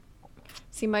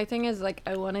See, my thing is, like,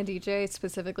 I want a DJ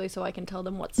specifically so I can tell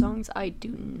them what songs I do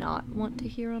not want to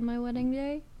hear on my wedding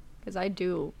day. Because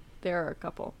there are a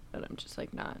couple that I'm just,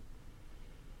 like, not.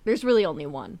 There's really only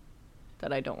one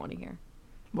that I don't want to hear.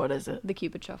 What is it? The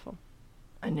Cupid Shuffle.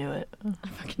 I knew it. I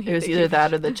fucking hate It was either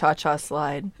that or the Cha-Cha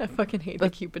Slide. I fucking hate the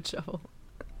Cupid Shuffle.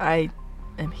 I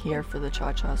am here for the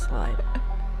Cha-Cha Slide.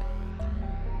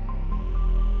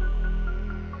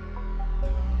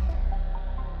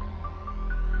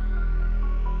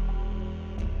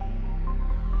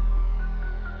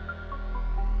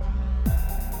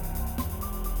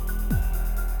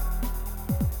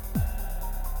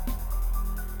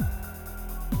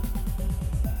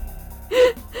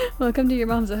 Welcome to Your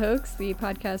Mom's a Hoax, the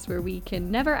podcast where we can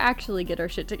never actually get our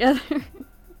shit together.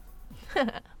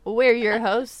 We're your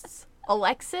hosts,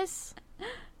 Alexis.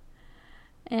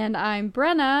 And I'm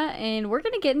Brenna, and we're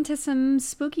going to get into some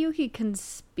spooky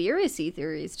conspiracy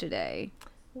theories today.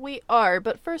 We are,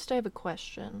 but first I have a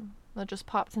question that just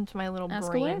popped into my little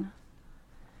Ask brain. away.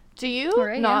 Do you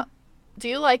Yeah. Do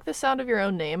you like the sound of your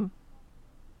own name?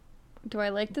 Do I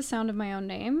like the sound of my own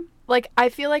name? Like, I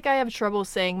feel like I have trouble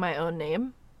saying my own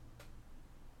name.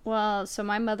 Well, so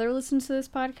my mother listens to this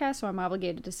podcast, so I'm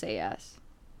obligated to say yes.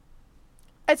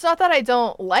 It's not that I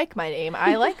don't like my name.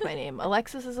 I like my name.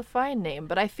 Alexis is a fine name,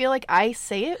 but I feel like I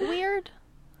say it weird.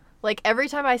 Like, every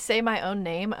time I say my own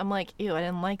name, I'm like, ew, I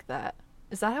didn't like that.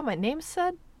 Is that how my name's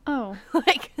said? Oh.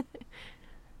 Like,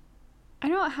 I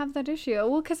don't have that issue.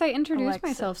 Well, because I introduce Alexis.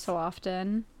 myself so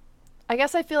often. I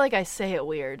guess I feel like I say it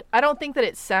weird. I don't think that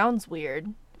it sounds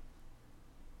weird.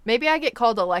 Maybe I get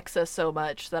called Alexa so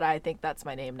much that I think that's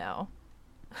my name now.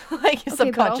 Like, Okay,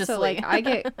 subconsciously. but also,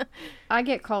 like, I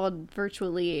get called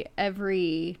virtually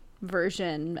every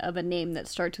version of a name that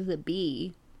starts with a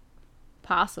B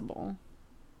possible.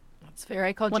 That's fair.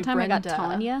 I called One you time Brenda. I got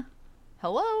Tanya.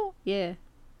 Hello? Yeah.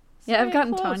 It's Yeah, I've very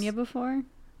gotten close. Tanya before.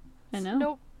 I know.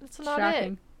 Nope, that's not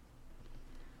Shocking. it.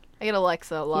 I get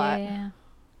Alexa a lot. Yeah.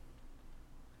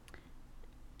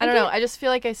 I don't know. I just feel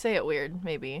like I say it weird,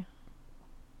 maybe.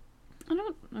 I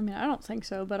don't think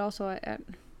so, but also I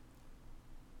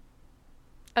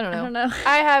don't know. I don't know.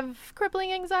 I have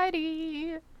crippling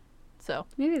anxiety. So,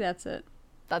 Maybe that's it.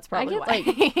 that's probably get,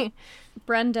 why.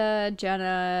 Brenda,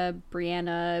 Jenna,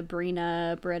 Brianna,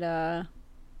 Brina, Britta.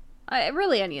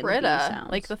 Really any of the B Britta,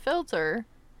 sounds. like the filter.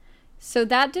 So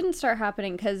that didn't start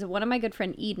happening because one of my good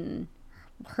friend Eden,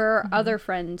 her other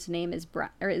friend's name is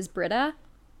Britta.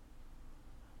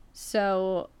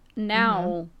 So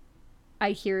now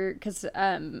I hear, because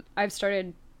I've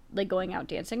started like going out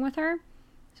dancing with her.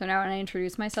 So now when I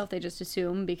introduce myself, they just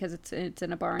assume because it's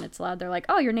in a bar and it's loud, they're like,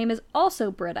 oh, your name is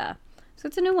also Britta. So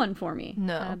it's a new one for me.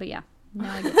 No. But yeah,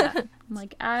 now I get that. I'm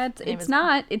like, it's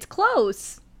not. It's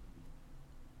close.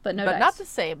 But no But dice. not the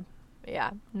same.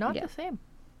 Yeah, not Yeah. the same.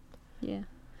 Yeah.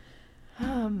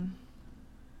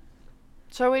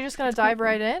 So are we just going to dive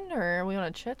right in, or are we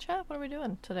want to chit-chat? What are we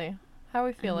doing today? How are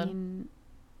we feeling?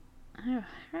 I mean,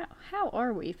 how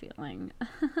are we feeling?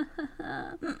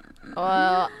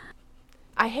 Well,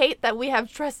 I hate that we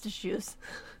have trust issues.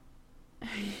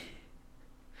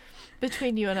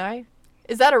 Between you and I.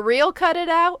 Is that a real cut it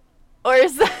out? Or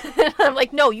is that... I'm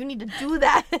like, no, you need to do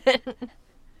that.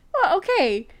 Well,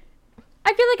 okay.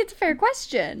 I feel like it's a fair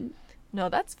question. No,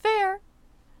 that's fair.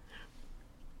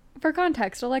 For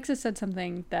context, Alexis said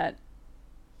something that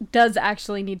does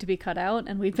actually need to be cut out,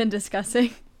 and we've been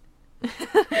discussing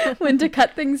when to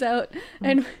cut things out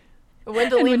and When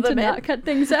to and leave when to them in. not cut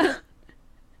things out.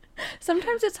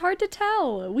 Sometimes it's hard to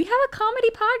tell. We have a comedy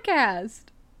podcast.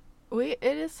 It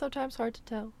is sometimes hard to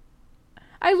tell.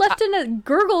 I left in a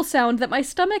gurgle sound that my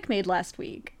stomach made last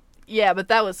week. Yeah, but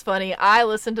that was funny. I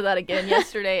listened to that again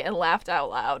yesterday and laughed out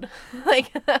loud.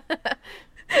 Like,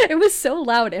 It was so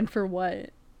loud, and for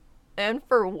what? and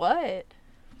for what?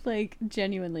 Like,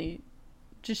 genuinely,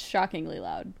 just shockingly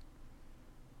loud.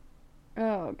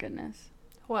 Oh, goodness.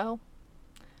 Well,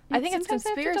 I think it's Sometimes I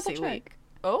have to conspiracy double week. check.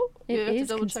 Oh, It you have to is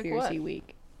double check conspiracy what?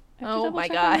 week. I have Oh to double my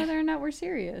check God. on whether or not we're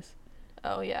serious.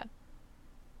 Oh, yeah.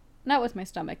 Not with my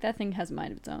stomach. That thing has a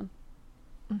mind of its own.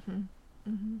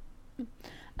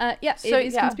 Yeah, So, it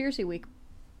is yeah. conspiracy week.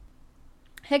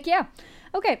 Heck yeah.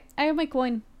 Okay, I have my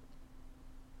coin.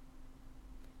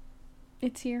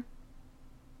 It's here.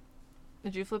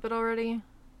 Did you flip it already?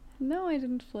 No, I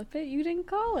didn't flip it. You didn't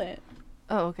call it.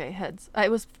 Oh, okay, heads.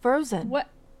 It was frozen. What?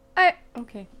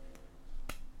 Okay.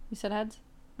 You said heads?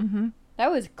 Mm-hmm. That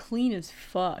was clean as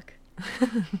fuck.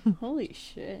 Holy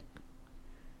shit.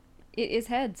 It is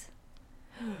heads.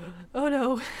 Oh,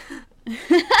 no.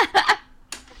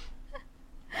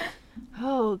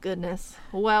 Oh, goodness.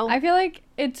 Well, I feel like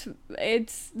it's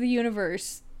the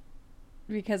universe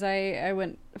because I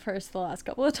went first the last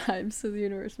couple of times, so the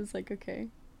universe was like, okay.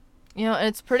 You know, and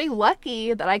it's pretty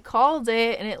lucky that I called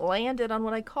it and it landed on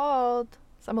what I called.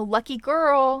 So I'm a lucky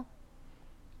girl.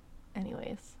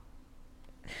 Anyways.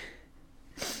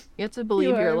 You have to believe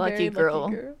you're a lucky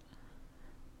girl.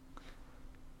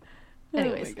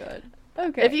 Anyways. Oh my god.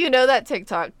 Okay. If you know that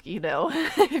TikTok, you know.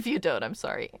 If you don't, I'm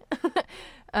sorry.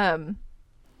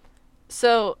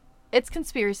 So it's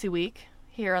conspiracy week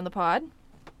here on the pod.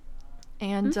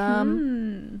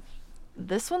 And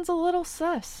this one's a little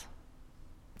sus.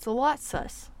 It's a lot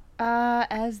sus.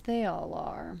 As they all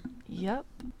are. Yep.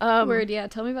 Word, yeah.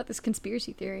 Tell me about this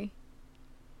conspiracy theory.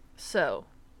 So,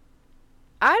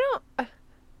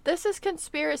 this is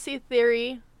conspiracy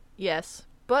theory, yes,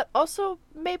 but also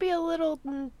maybe a little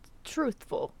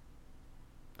truthful.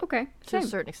 Okay. To a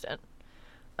certain extent.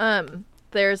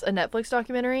 There's a Netflix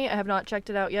documentary. I have not checked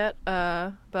it out yet,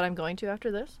 but I'm going to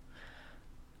after this.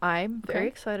 I'm very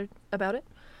excited about it.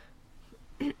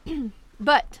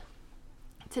 But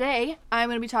today, I'm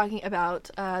going to be talking about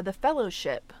the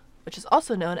Fellowship, which is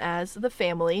also known as the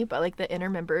family, but like the inner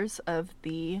members of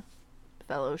the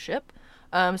Fellowship.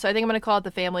 So I think I'm going to call it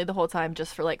the family the whole time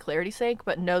just for like clarity's sake,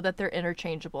 but know that they're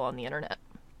interchangeable on the internet.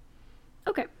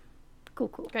 Okay.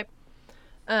 Cool. Okay.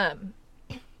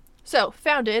 So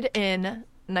founded in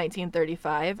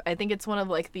 1935. I think it's one of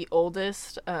like the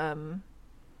oldest kind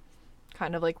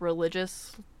of like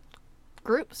religious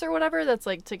groups or whatever that's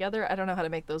like together. I don't know how to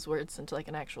make those words into like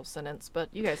an actual sentence, but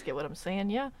you guys get what I'm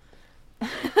saying, yeah?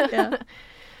 Yeah.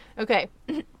 Okay.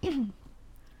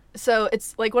 So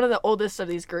it's like one of the oldest of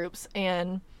these groups.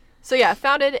 And so yeah,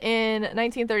 founded in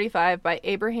 1935 by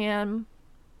Abraham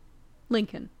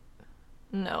Lincoln.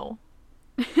 No.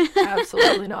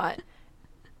 Absolutely not.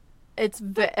 It's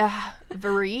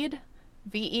Vereid.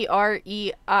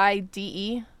 Vereide.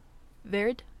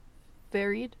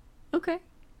 Vereid. Okay.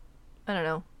 I don't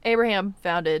know. Abraham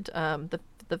founded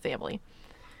the family.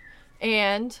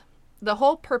 And the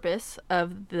whole purpose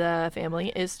of the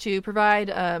family is to provide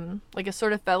like a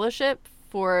sort of fellowship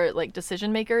for like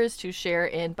decision makers to share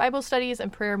in Bible studies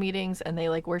and prayer meetings, and they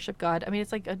like worship God. I mean,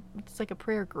 it's like a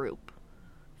prayer group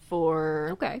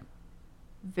for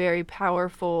very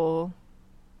powerful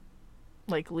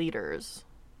like leaders.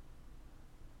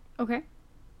 Okay.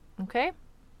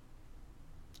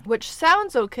 Which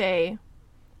sounds okay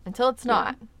until it's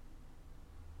not.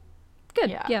 Good.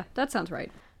 Yeah, that sounds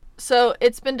right. So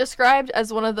it's been described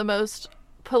as one of the most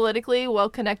politically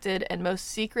well-connected and most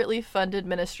secretly funded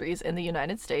ministries in the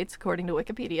United States, according to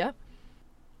Wikipedia.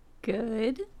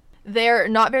 Good. They're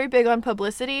not very big on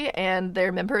publicity, and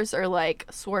their members are, like,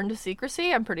 sworn to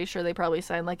secrecy. I'm pretty sure they probably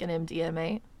signed, like, an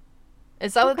MDMA.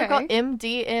 Is that what they're called?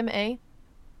 MDMA?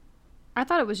 I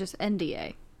thought it was just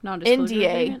NDA. Non-disclosure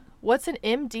agreement. What's an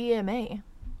MDMA?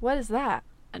 What is that?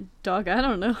 Dog, I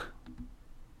don't know.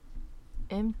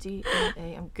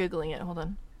 MDMA. I'm Googling it. Hold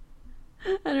on.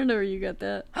 I don't know where you got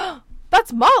that.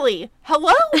 That's Molly.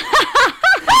 Hello?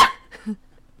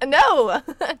 No.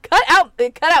 Cut out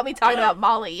me talking about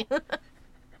Molly.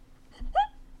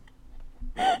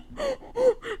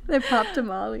 They popped a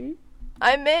Molly.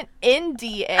 I meant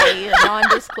NDA,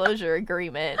 non-disclosure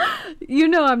agreement. You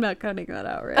know I'm not cutting that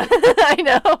out, right? I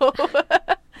know.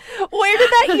 Where did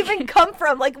that even come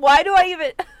from? Like, why do I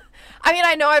even... I mean,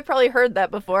 I know I've probably heard that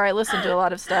before. I listen to a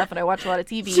lot of stuff and I watch a lot of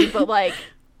TV, but like,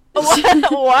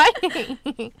 why?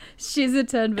 She's a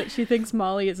 10, but she thinks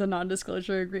Molly is a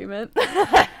non-disclosure agreement.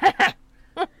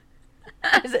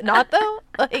 Is it not, though?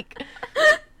 Like...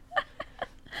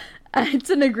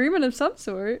 It's an agreement of some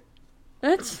sort.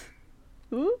 That's...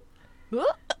 Ooh.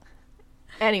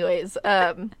 Anyways,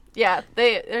 yeah,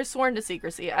 they're sworn to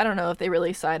secrecy. I don't know if they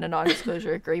really signed a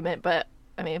non-disclosure agreement, but,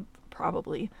 I mean,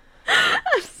 probably.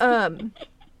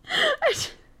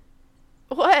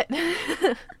 What?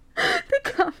 The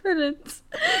confidence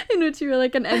in which you were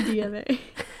like an MDMA.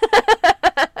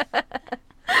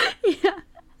 Yeah.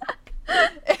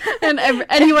 And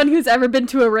anyone who's ever been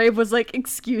to a rave was like,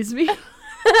 excuse me?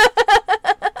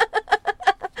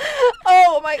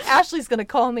 Oh, my, Ashley's gonna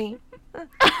call me.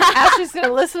 Ashley's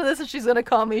gonna listen to this and she's gonna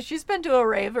call me. She's been to a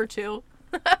rave or two.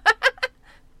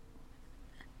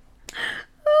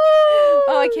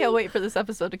 Oh, I can't wait for this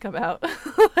episode to come out.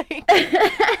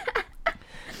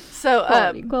 So,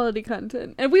 quality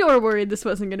content. And we were worried this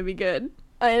wasn't going to be good.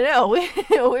 I know.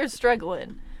 We're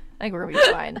struggling. I think we're going to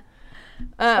be fine.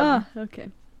 Okay.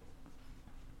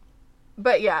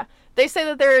 But yeah, they say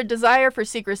that their desire for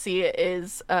secrecy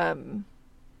is,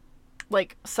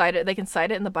 like, cited. They can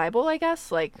cite it in the Bible, I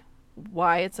guess. Like,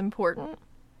 why it's important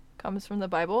comes from the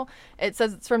Bible. It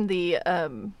says it's from the,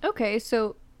 Okay,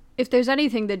 so If there's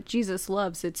anything that Jesus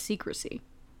loves, it's secrecy.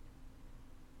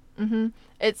 Mm-hmm.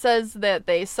 It says that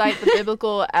they cite the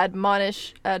biblical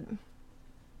admonitions?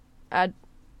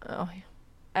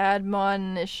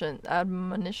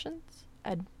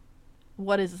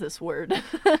 What is this word?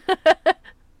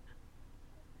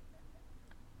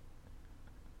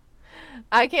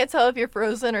 I can't tell if you're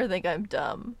frozen or think I'm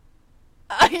dumb.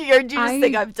 You just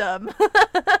think I'm dumb.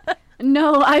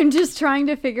 No, I'm just trying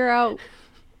to figure out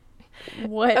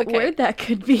what word that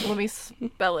could be. Let me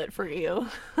spell it for you.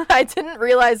 I didn't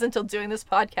realize until doing this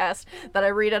podcast that I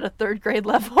read at a 3rd grade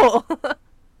level.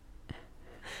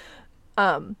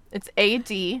 It's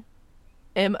ADMON.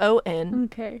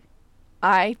 Okay.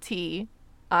 ITIONS.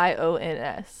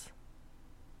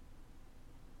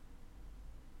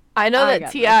 I know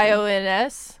that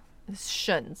TIONS is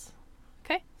shuns.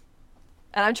 Okay?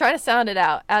 And I'm trying to sound it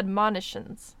out.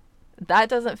 Admonitions. That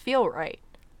doesn't feel right.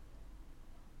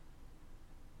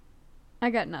 I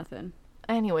got nothing.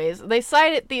 Anyways, they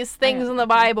cited these things in the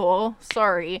Bible,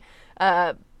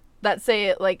 that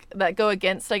say, like, that go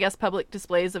against, I guess, public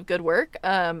displays of good work.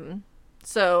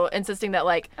 So insisting that,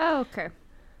 like... Oh, okay.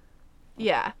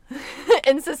 Yeah.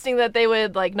 Insisting that they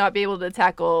would, like, not be able to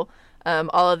tackle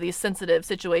all of these sensitive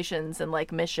situations and,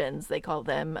 like, missions, they call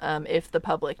them, if the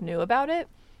public knew about it.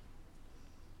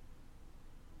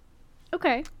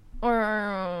 Okay.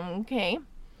 Okay.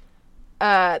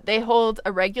 They hold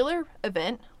a regular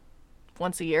event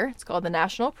once a year. It's called the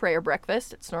National Prayer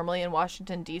Breakfast. It's normally in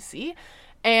Washington, D.C.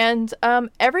 And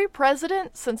every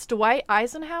president since Dwight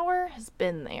Eisenhower has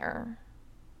been there.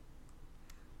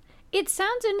 It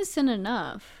sounds innocent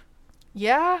enough.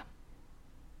 Yeah.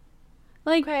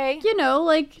 Like, okay. You know,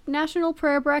 like National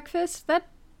Prayer Breakfast. That,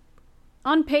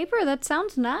 on paper, that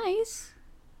sounds nice.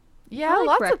 Yeah, like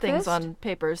lots breakfast. of things on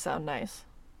paper sound nice.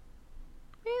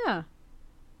 Yeah.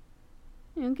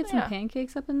 You know, get some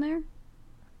pancakes up in there.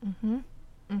 Mm-hmm.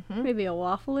 Mm-hmm. Maybe a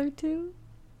waffle or two.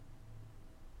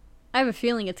 I have a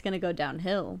feeling it's going to go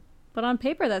downhill. But on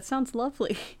paper, that sounds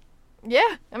lovely.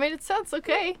 Yeah. I mean, it sounds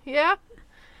okay. Yeah.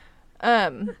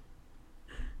 You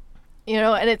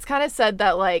know, and it's kind of said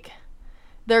that, like,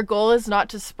 their goal is not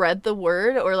to spread the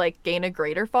word or, like, gain a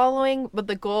greater following, but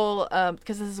the goal,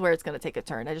 because this is where it's going to take a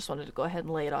turn. I just wanted to go ahead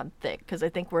and lay it on thick, because I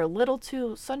think we're a little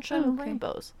too sunshine and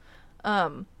rainbows.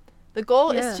 The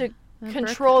goal is to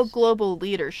control global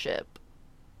leadership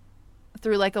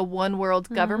through, like, a one world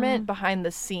government behind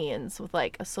the scenes with,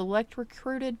 like, a select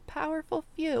recruited powerful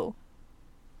few.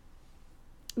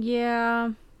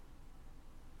 Yeah.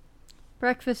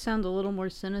 Breakfast sounds a little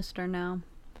more sinister now.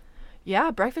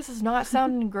 Yeah, breakfast is not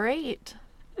sounding great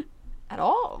at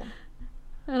all.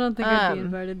 I don't think I'd be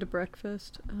invited to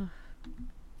breakfast. Ugh.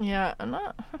 Yeah, I'm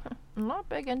not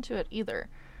big into it either.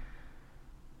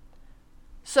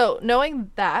 So, knowing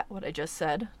that, what I just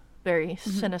said, very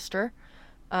sinister.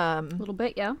 A little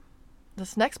bit, yeah.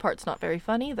 This next part's not very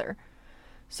fun either.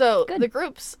 So, the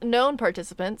group's known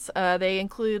participants, they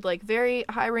include, like, very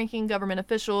high-ranking government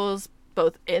officials,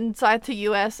 both inside the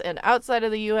U.S. and outside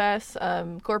of the U.S.,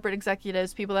 corporate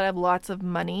executives, people that have lots of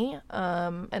money,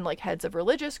 and, like, heads of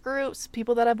religious groups,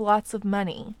 people that have lots of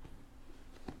money.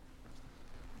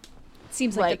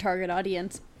 Seems like the target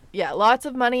audience. Yeah, lots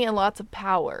of money and lots of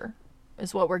power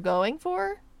is what we're going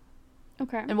for.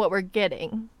 Okay. And what we're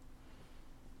getting.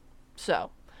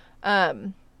 So,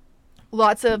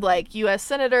 lots of, like, U.S.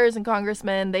 senators and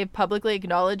congressmen, they've publicly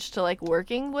acknowledged to, like,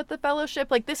 working with the fellowship.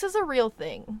 Like, this is a real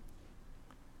thing.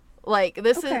 Like,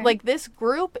 this is, like, this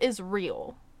group is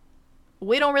real.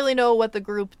 We don't really know what the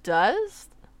group does,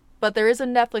 but there is a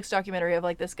Netflix documentary of,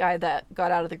 like, this guy that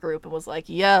got out of the group and was like,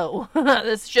 yo,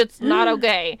 this shit's not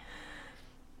okay.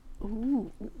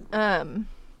 Ooh.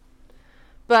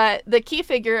 But the key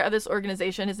figure of this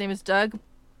organization, his name is Doug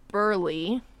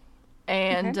Burley,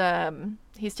 and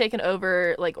he's taken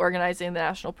over, like, organizing the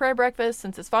National Prayer Breakfast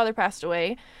since his father passed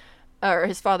away. Or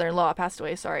his father-in-law passed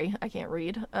away, sorry. I can't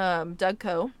read. Doug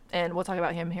Coe, and we'll talk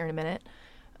about him here in a minute.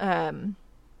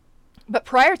 But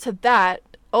prior to that,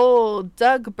 old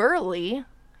Doug Burley,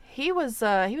 he was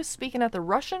speaking at the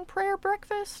Russian prayer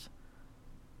breakfast.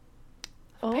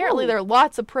 Apparently there are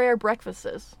lots of prayer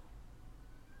breakfasts.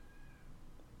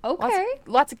 Okay.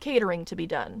 Lots of catering to be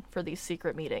done for these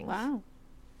secret meetings. Wow.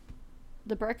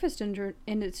 The breakfast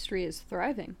industry is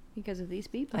thriving because of these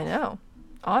people. I know.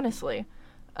 Honestly.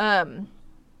 But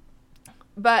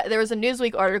there was a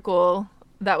Newsweek article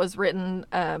that was written,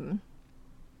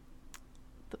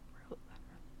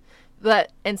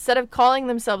 that instead of calling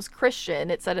themselves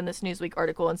Christian, it said in this Newsweek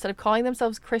article, instead of calling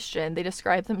themselves Christian, they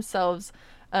described themselves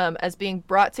as being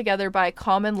brought together by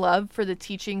common love for the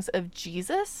teachings of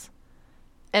Jesus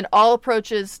And all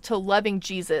approaches to loving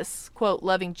Jesus, quote,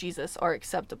 loving Jesus, are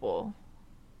acceptable.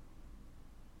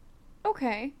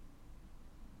 Okay.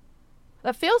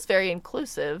 That feels very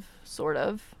inclusive, sort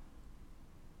of.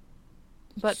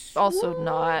 But also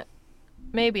not.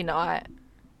 Maybe not.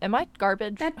 Am I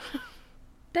garbage?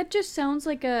 That just sounds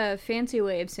like a fancy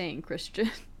way of saying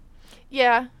Christian.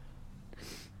 Yeah.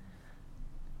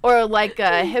 Or like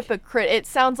a hypocrite. It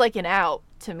sounds like an out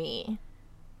to me.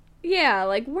 Yeah,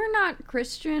 like, we're not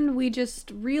Christian. We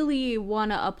just really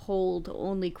want to uphold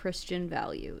only Christian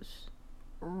values.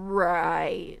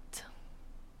 Right.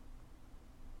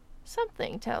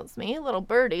 Something tells me, little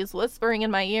birdie's whispering in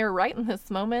my ear right in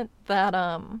this moment, that,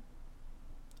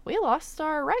 we lost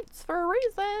our rights for a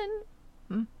reason.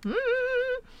 Mm-hmm.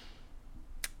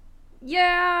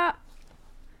 Yeah.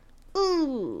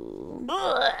 Ooh.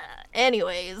 Ugh.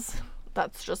 Anyways,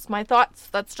 that's just my thoughts.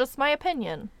 That's just my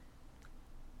opinion.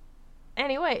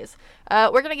 Anyways,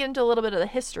 we're going to get into a little bit of the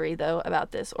history, though,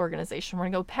 about this organization. We're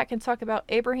going to go back and talk about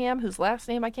Abraham, whose last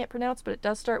name I can't pronounce, but it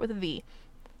does start with a V.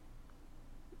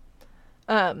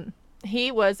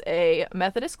 He was a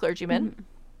Methodist clergyman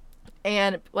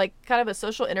and, like, kind of a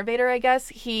social innovator, I guess.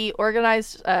 He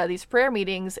organized these prayer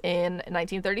meetings in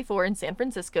 1934 in San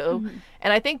Francisco.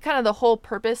 And I think kind of the whole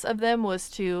purpose of them was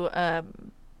to,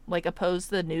 like, oppose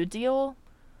the New Deal,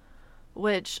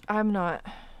 which I'm not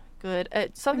good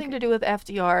at. Something to do with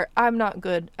FDR. I'm not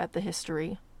good at the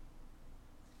history.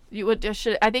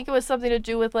 I think it was something to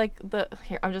do with, like,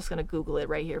 here, I'm just going to Google it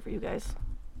right here for you guys.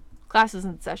 Class is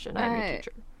in session. I'm your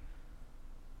teacher.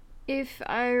 If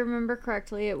I remember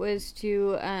correctly, it was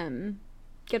to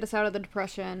get us out of the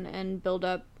Depression and build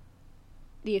up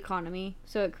the economy.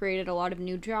 So it created a lot of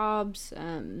new jobs.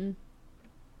 There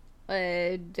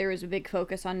was a big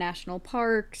focus on national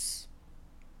parks,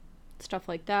 stuff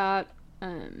like that.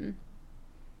 Per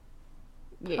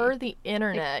the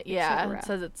internet, it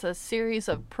says it's a series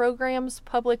of programs,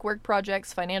 public work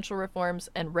projects, financial reforms,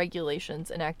 and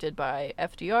regulations enacted by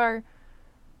FDR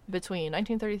between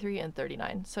 1933 and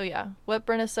 39. So yeah, what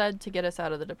Brenna said to get us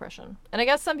out of the Depression. And I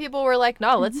guess some people were like,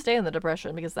 no, let's stay in the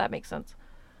Depression because that makes sense.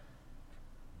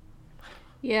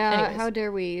 Yeah, anyways. How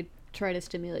dare we try to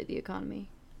stimulate the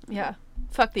economy? Yeah,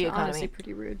 fuck the economy. Honestly,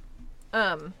 pretty rude.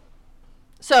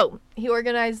 So he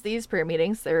organized these prayer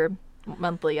meetings. They're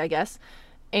monthly, I guess.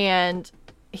 And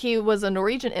he was a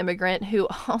Norwegian immigrant who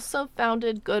also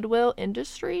founded Goodwill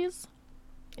Industries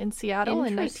in Seattle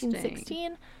in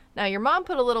 1916. Now, your mom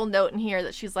put a little note in here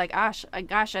that she's like, gosh, I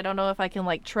don't know if I can,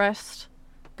 like, trust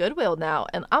Goodwill now.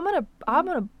 And I'm gonna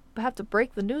have to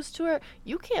break the news to her.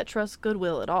 You can't trust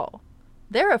Goodwill at all.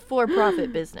 They're a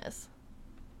for-profit business.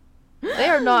 They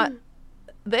are not,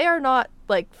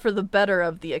 like, for the better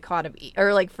of the economy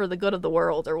or, like, for the good of the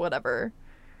world or whatever.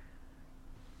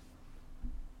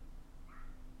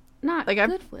 Not like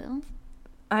Goodwill.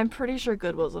 I'm pretty sure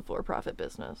Goodwill's a for-profit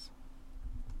business.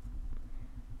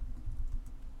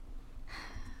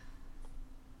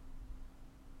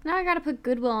 Now I gotta put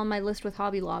Goodwill on my list with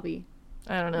Hobby Lobby.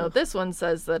 I don't know. Ugh. This one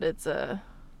says that it's a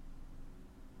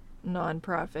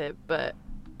non-profit, but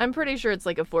I'm pretty sure it's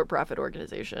like a for-profit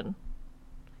organization.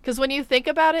 Because when you think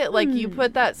about it, like, you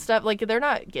put that stuff, like, they're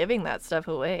not giving that stuff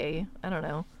away. I don't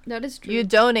know. That is true. You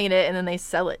donate it, and then they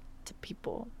sell it to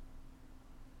people.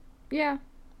 Yeah.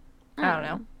 I don't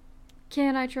know.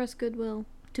 Can I trust Goodwill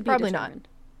to be Probably determined?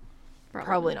 Not.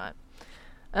 Probably not.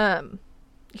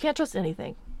 You can't trust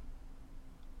anything.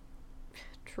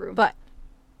 True. But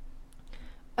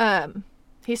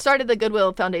he started the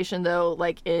Goodwill Foundation, though,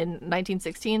 like, in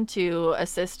 1916 to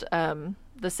assist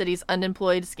the city's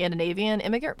unemployed Scandinavian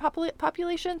immigrant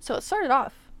population. So it started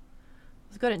off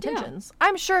with good intentions. Yeah.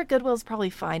 I'm sure Goodwill's probably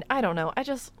fine. I don't know. I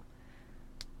just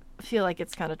feel like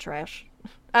it's kind of trash.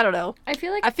 I don't know. I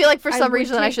feel like for some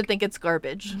reason I should think it's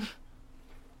garbage.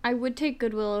 I would take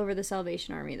Goodwill over the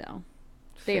Salvation Army, though.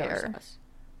 They Fair. are sus.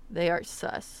 They are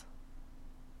sus.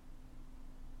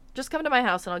 Just come to my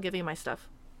house and I'll give you my stuff.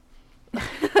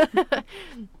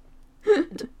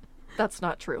 That's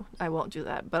not true. I won't do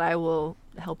that, but I will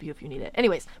help you if you need it.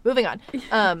 Anyways, moving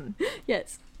on.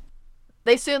 Yes.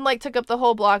 They soon, like, took up the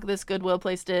whole block, this Goodwill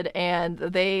place did, and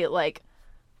they, like,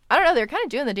 I don't know, they were kind of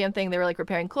doing the damn thing. They were, like,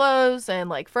 repairing clothes and,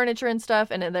 like, furniture and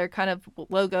stuff, and their kind of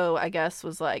logo, I guess,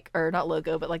 was, like, or not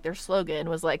logo, but, like, their slogan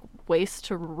was, like, waste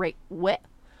to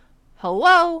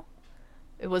Hello?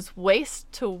 It was waste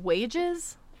to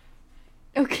wages?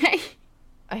 Okay.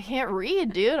 I can't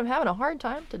read, dude. I'm having a hard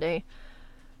time today.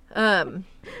 So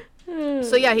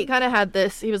yeah, he kind of had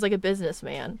this, he was like a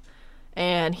businessman,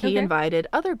 and he invited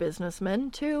other businessmen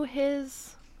to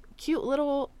his cute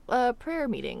little prayer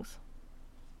meetings.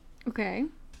 Okay.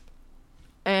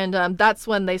 And that's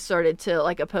when they started to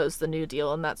like oppose the New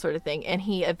Deal and that sort of thing. And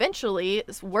he eventually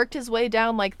worked his way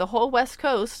down like the whole West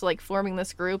Coast, like forming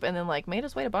this group, and then like made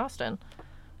his way to Boston.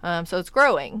 So it's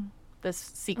growing, this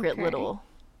secret little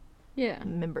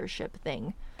membership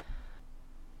thing.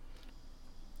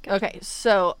 Gotcha. Okay,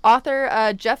 so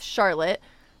author Jeff Charlotte,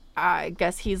 I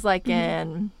guess he's like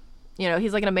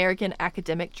he's like an American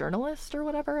academic journalist or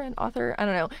whatever, an author. I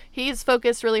don't know. He's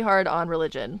focused really hard on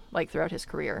religion, like throughout his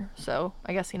career. So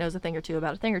I guess he knows a thing or two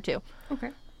about a thing or two.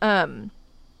 Okay.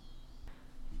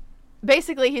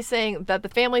 Basically, he's saying that the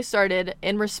family started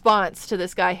in response to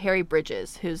this guy, Harry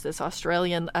Bridges, who's this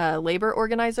Australian labor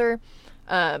organizer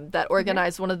that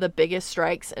organized one of the biggest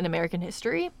strikes in American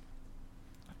history.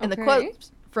 And the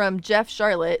quote from Jeff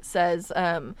Charlotte says,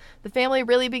 the family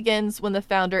really begins when the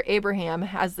founder, Abraham,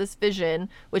 has this vision,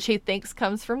 which he thinks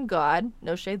comes from God.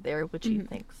 No shade there, which he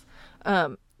thinks.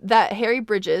 That Harry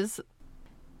Bridges,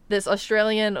 this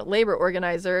Australian labor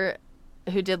organizer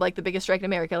who did like the biggest strike in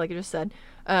America, like I just said,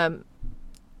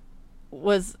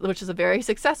 which is a very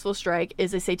successful strike,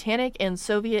 is a satanic and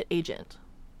Soviet agent.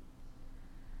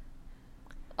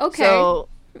 Okay. So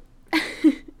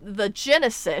the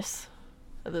genesis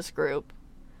of this group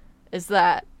is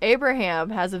that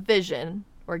Abraham has a vision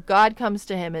where God comes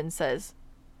to him and says,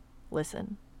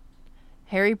 listen,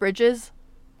 Harry Bridges,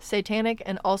 satanic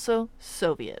and also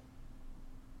Soviet.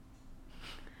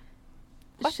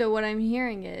 So what I'm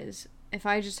hearing is, if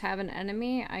I just have an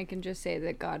enemy, I can just say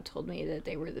that God told me that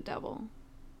they were the devil.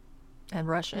 And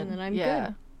Russian. And then I'm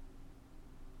good.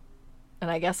 And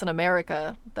I guess in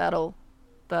America, that'll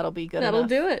be good That'll enough.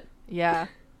 do it. Yeah.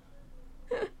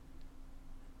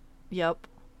 Yep.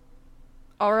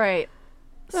 All right.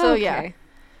 So yeah.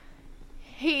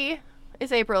 He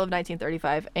is April of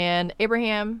 1935, and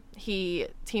Abraham, he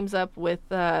teams up with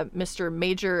Mr.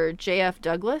 Major J.F.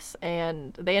 Douglas,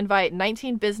 and they invite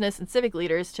 19 business and civic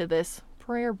leaders to this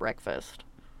prayer breakfast.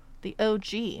 The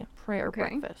OG prayer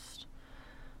breakfast.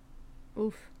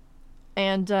 Oof.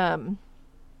 And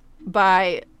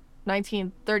by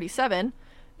 1937,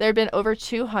 there had been over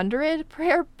 200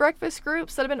 prayer breakfast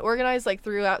groups that have been organized like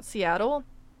throughout Seattle.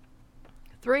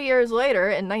 3 years later,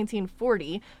 in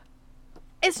 1940,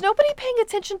 is nobody paying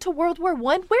attention to World War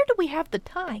I? Where do we have the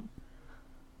time?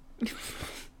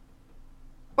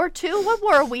 Or II? What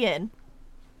war are we in?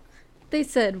 They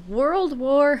said, World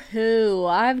War Who?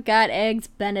 I've got Eggs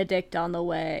Benedict on the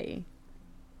way.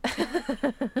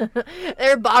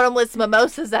 There are bottomless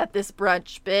mimosas at this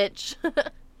brunch, bitch.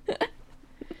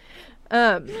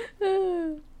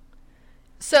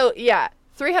 So, yeah.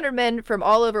 300 men from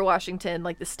all over Washington,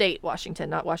 like the state Washington,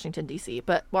 not Washington, D.C.,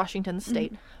 but Washington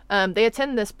state. They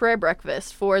attend this prayer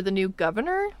breakfast for the new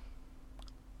governor.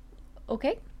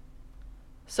 Okay.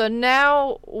 So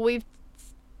now we've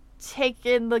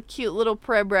taken the cute little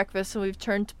prayer breakfast and we've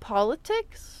turned to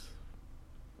politics.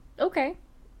 Okay.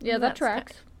 Yeah, that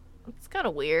tracks. It's kind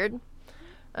of weird.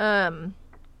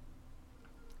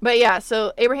 But yeah,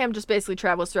 so Abraham just basically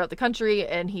travels throughout the country,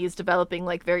 and he's developing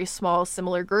like very small,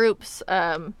 similar groups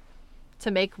to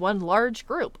make one large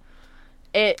group.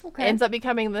 It ends up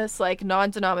becoming this like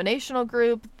non-denominational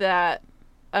group that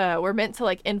were meant to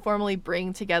like informally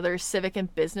bring together civic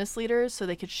and business leaders so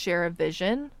they could share a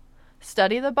vision,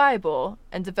 study the Bible,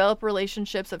 and develop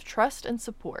relationships of trust and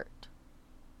support.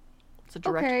 It's a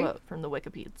direct quote from the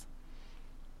Wikipedias.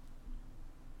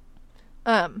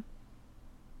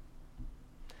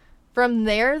 From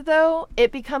there, though,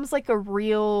 it becomes like a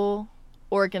real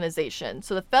organization.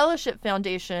 So the Fellowship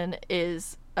Foundation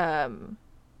is,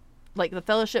 like the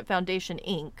Fellowship Foundation,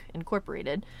 Inc.,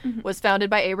 Incorporated, was founded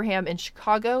by Abraham in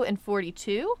Chicago in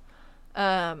 1942.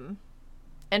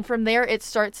 And from there, it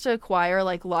starts to acquire,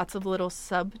 like, lots of little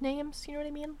sub-names, you know what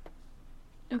I mean?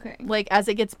 Okay. Like, as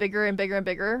it gets bigger and bigger and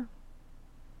bigger.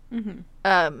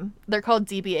 They're called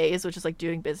DBAs, which is, like,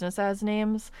 doing business as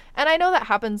names. And I know that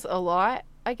happens a lot,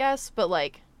 I guess, but,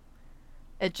 like,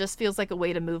 it just feels like a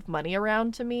way to move money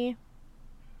around to me.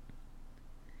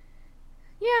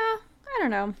 Yeah, I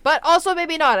don't know. But also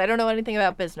maybe not. I don't know anything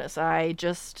about business. I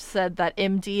just said that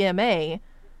MDMA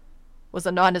was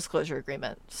a non-disclosure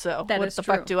agreement. So what the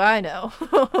fuck do I know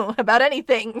about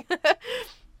anything?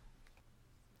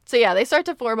 So yeah, they start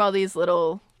to form all these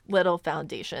little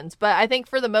foundations. But I think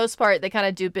for the most part, they kind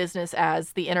of do business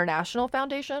as the International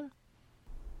Foundation.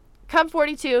 Come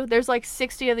 42, there's like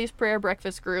 60 of these prayer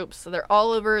breakfast groups. So they're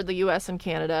all over the U.S. and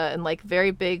Canada and like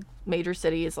very big major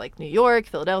cities like New York,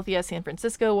 Philadelphia, San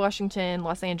Francisco, Washington,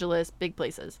 Los Angeles, big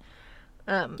places.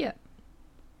 Yeah.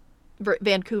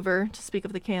 Vancouver, to speak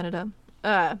of the Canada.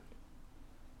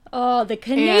 Oh, the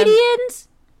Canadians?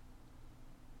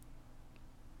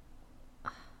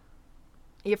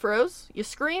 You froze? You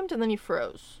screamed and then you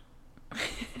froze.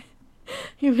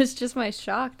 It was just my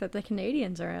shock that the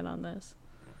Canadians are in on this.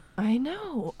 I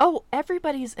know. Oh,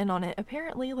 everybody's in on it.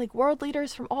 Apparently, like, world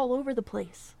leaders from all over the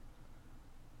place.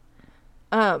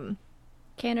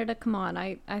 Canada, come on.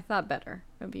 I thought better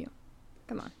of you.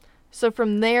 Come on. So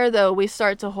from there, though, we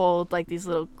start to hold, like, these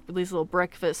little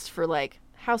breakfasts for, like,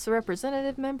 House of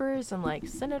Representative members and, like,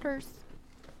 senators.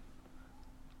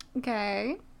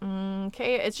 Okay.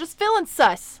 Okay, it's just feeling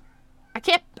sus. I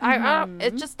can't,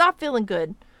 it's just not feeling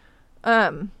good.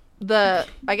 I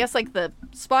guess, like, the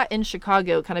spot in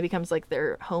Chicago kind of becomes, like,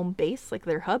 their home base, like,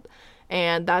 their hub.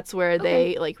 And that's where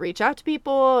they, like, reach out to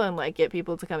people and, like, get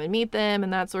people to come and meet them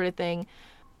and that sort of thing.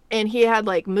 And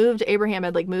Abraham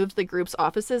had, like, moved the group's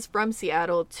offices from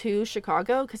Seattle to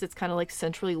Chicago because it's kind of, like,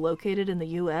 centrally located in the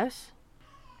U.S.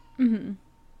 Mm-hmm.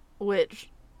 Which,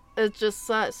 it's just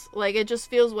sus. Like, it just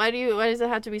feels, why does it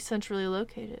have to be centrally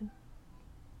located?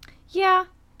 Yeah,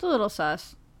 it's a little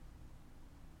sus.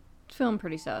 It's feeling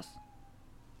pretty sus.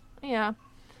 Yeah.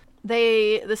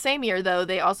 The same year, though,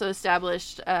 they also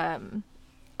established a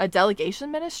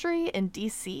delegation ministry in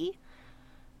D.C.,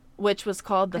 which was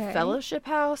called the Fellowship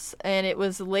House, and it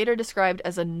was later described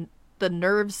as the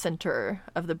nerve center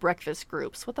of the breakfast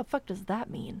groups. What the fuck does that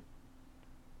mean?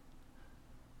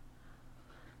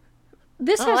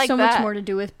 This has so much more to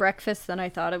do with breakfast than I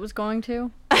thought it was going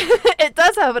to. It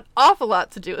does have an awful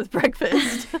lot to do with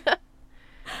breakfast.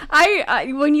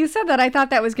 I when you said that, I thought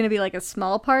that was going to be like a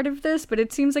small part of this, but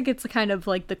it seems like it's kind of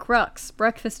like the crux.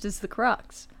 Breakfast is the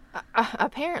crux.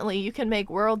 Apparently, you can make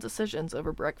world decisions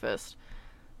over breakfast.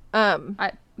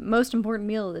 Most important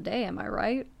meal of the day, am I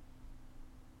right?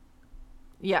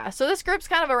 Yeah, so this group's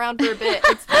kind of around for a bit.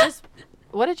 It's just,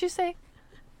 what did you say?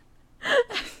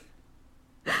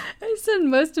 I said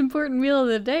most important meal of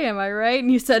the day, am I right?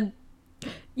 And you said,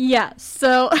 yeah,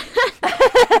 so...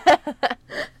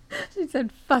 She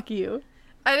said, fuck you.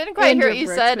 I didn't quite hear what you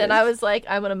said, and I was like,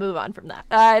 I'm gonna move on from that.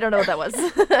 I don't know what that was.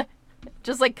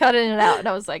 Just, like, cutting it out, and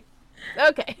I was like,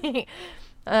 okay.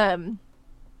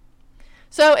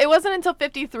 So it wasn't until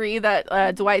 1953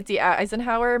 that Dwight D.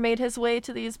 Eisenhower made his way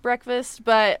to these breakfasts,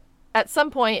 but at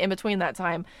some point in between that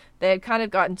time, they had kind of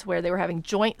gotten to where they were having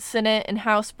joint Senate and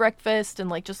House breakfast, and,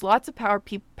 like, just lots of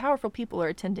powerful people are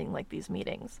attending, like, these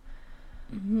meetings.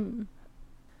 Mm-hmm.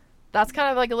 That's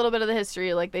kind of, like, a little bit of the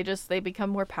history. Like, they become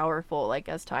more powerful, like,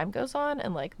 as time goes on,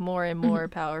 and, like, more and more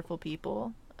powerful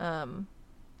people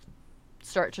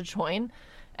start to join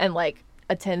and, like,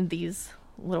 attend these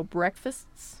little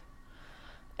breakfasts.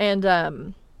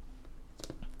 And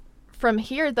from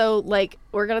here, though, like,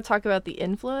 we're going to talk about the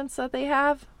influence that they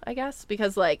have, I guess,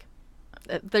 because, like,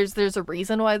 there's a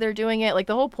reason why they're doing it. Like,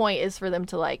 the whole point is for them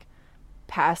to, like,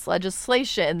 pass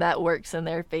legislation that works in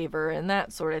their favor and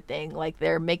that sort of thing. Like,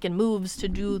 they're making moves to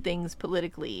do things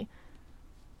politically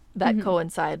that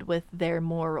coincide with their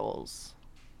morals.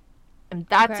 And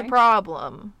that's a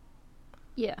problem.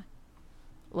 Yeah.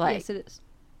 Like, yes, it is.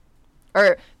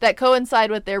 Or that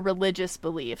coincide with their religious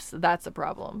beliefs. That's a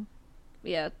problem.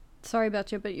 Yeah. Sorry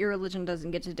about you, but your religion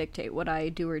doesn't get to dictate what I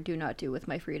do or do not do with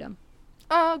my freedom.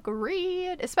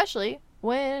 Agreed. Especially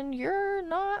when you're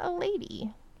not a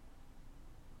lady.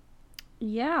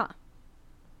 Yeah.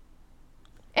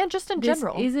 And just in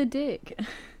general. This is a dig.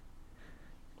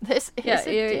 This is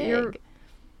a dig.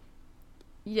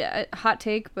 Yeah, hot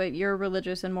take, but your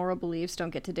religious and moral beliefs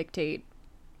don't get to dictate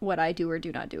what I do or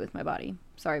do not do with my body.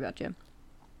 Sorry about you.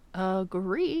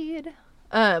 Agreed.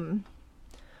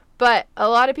 But a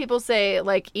lot of people say,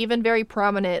 like, even very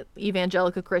prominent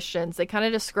evangelical Christians, they kind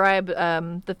of describe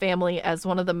the family as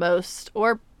one of the most,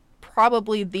 or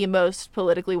probably the most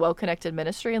politically well-connected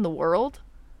ministry in the world.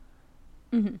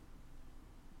 Mm-hmm.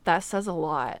 That says a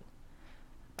lot.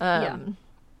 Yeah.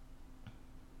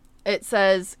 It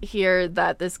says here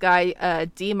that this guy,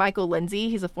 D. Michael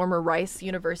Lindsay, he's a former Rice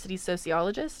University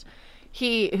sociologist.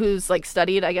 Who's, like,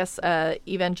 studied, I guess,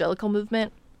 evangelical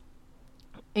movement.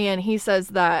 And he says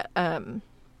that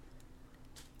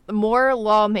more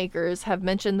lawmakers have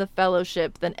mentioned the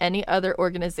fellowship than any other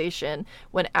organization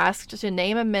when asked to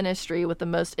name a ministry with the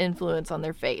most influence on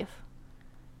their faith.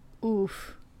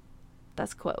 Oof.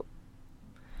 That's a quote.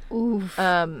 Oof.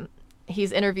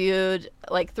 He's interviewed,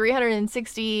 like,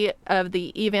 360 of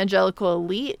the evangelical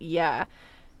elite. Yeah.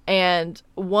 And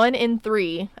 1 in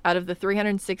 3 out of the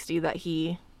 360 that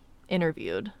he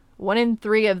interviewed, 1 in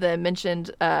 3 of them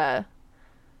mentioned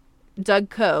Doug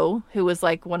Coe, who was,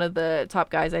 like, one of the top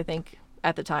guys, I think,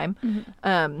 at the time,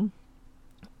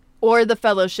 or the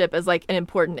fellowship as, like, an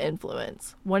important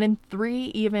influence. 1 in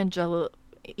 3 evangelical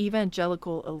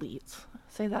elites.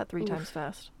 Say that 3 times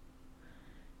fast.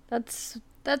 That's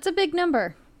That's a big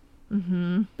number.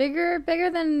 Mm-hmm. Bigger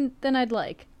than I'd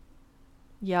like.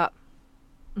 Yeah.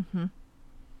 Mm-hmm.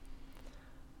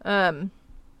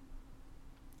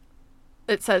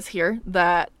 It says here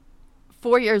that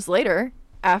 4 years later,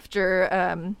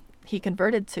 after he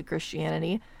converted to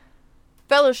Christianity,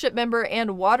 Fellowship member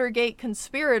and Watergate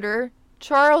conspirator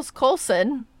Charles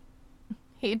Colson,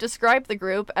 he described the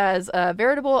group as a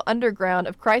veritable underground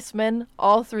of Christmen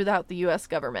all throughout the U.S.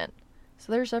 government.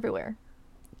 So they're just everywhere.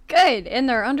 Good, and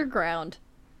they're underground.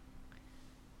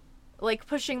 Like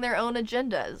pushing their own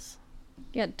agendas.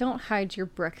 Yeah, don't hide your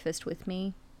breakfast with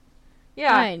me.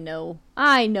 Yeah. I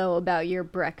know about your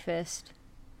breakfast.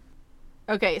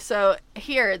 Okay, so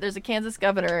here, there's a Kansas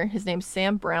governor. His name's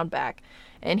Sam Brownback.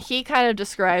 And he kind of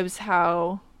describes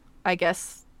how, I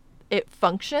guess, it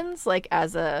functions, like,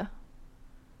 as a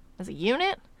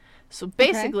unit. So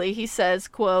basically, He says,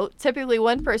 quote, typically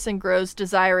one person grows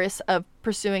desirous of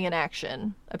pursuing an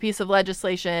action, a piece of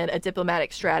legislation, a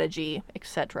diplomatic strategy,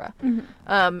 etc.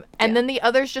 And then the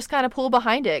others just kind of pull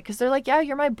behind it because they're like, yeah,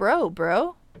 you're my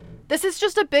bro. This is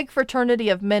just a big fraternity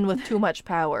of men with too much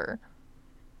power.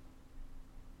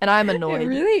 And I'm annoyed. It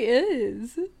really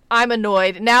is. I'm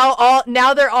annoyed.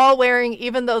 Now they're all wearing,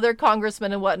 even though they're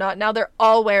congressmen and whatnot, now they're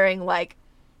all wearing, like,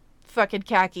 fucking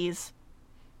khakis.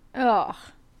 Ugh.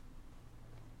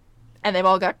 And they've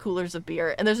all got coolers of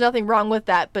beer. And there's nothing wrong with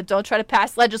that, but don't try to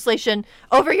pass legislation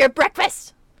over your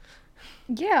breakfast.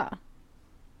 Yeah.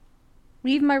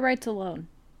 Leave my rights alone.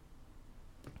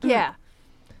 Yeah.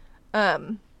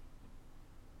 But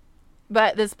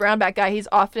this Brownback guy, he's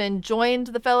often joined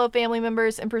the fellow family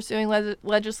members in pursuing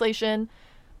legislation.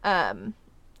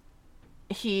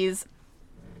 He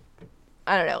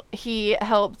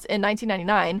helped in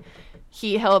 1999.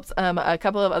 He helped a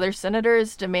couple of other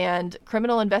senators demand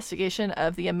criminal investigation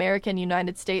of the American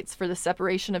United States for the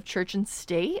separation of church and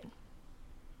state.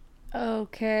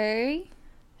 Okay.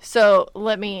 So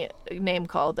let me name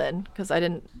call then, because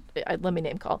let me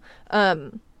name call.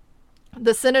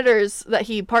 The senators that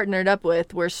he partnered up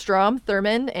with were Strom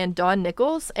Thurmond and Don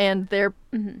Nichols, and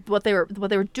what they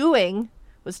were doing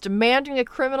was demanding a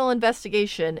criminal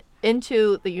investigation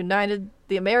into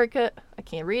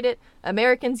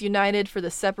Americans United for the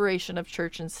Separation of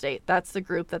Church and State. That's the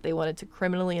group that they wanted to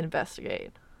criminally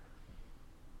investigate.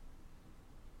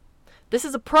 This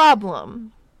is a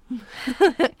problem.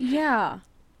 Yeah.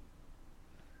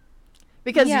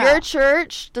 Because your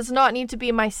church does not need to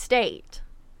be my state.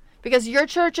 Because your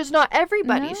church is not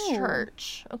everybody's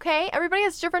church, okay? Everybody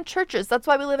has different churches. That's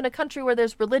why we live in a country where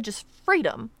there's religious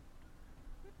freedom.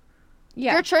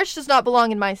 Yeah. Your church does not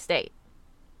belong in my state.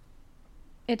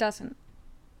 It doesn't.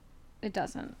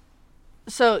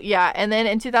 So, yeah, and then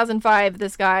in 2005,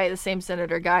 this guy, the same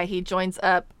senator guy, he joins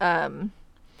up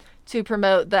to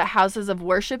promote the Houses of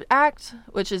Worship Act,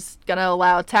 which is going to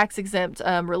allow tax-exempt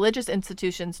religious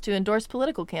institutions to endorse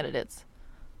political candidates.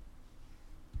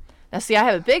 Now, see, I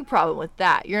have a big problem with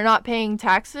that. You're not paying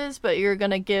taxes, but you're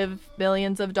going to give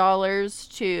millions of dollars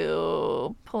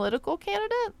to political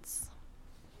candidates?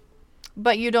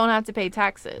 But you don't have to pay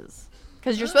taxes.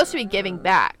 Because you're supposed to be giving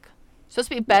back. You're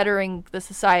supposed to be bettering the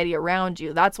society around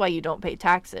you. That's why you don't pay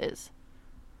taxes.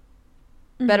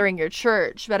 Bettering your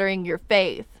church, bettering your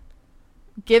faith.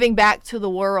 Giving back to the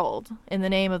world in the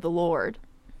name of the Lord.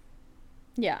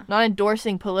 Yeah. Not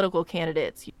endorsing political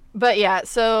candidates. But yeah,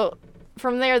 so...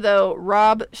 From there, though,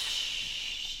 Rob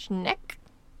Schneck.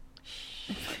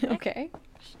 Okay.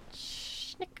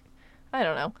 Schneck. I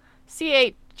don't know.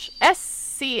 Schencck.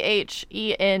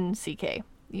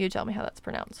 You tell me how that's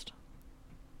pronounced.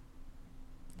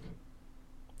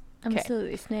 I'm a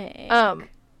silly snake. I'm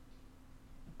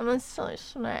a silly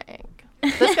snake.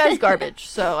 This guy's garbage,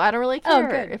 so I don't really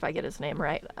care if I get his name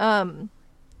right.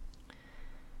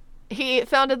 He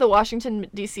founded the Washington,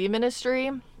 D.C. ministry,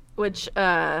 which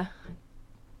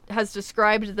has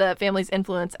described the family's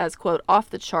influence as, quote, off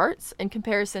the charts in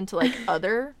comparison to, like,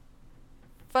 other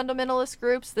fundamentalist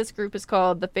groups. This group is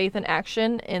called the Faith and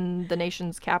Action in the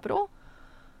Nation's Capital.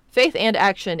 Faith and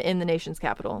Action in the Nation's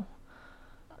Capital.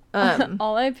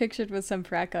 All I pictured was some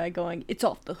frat guy going, "It's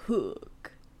off the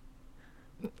hook."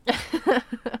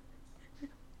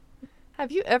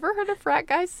 Have you ever heard a frat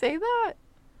guy say that?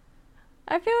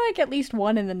 I feel like at least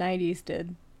one in the 90s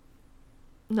did.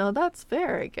 No, that's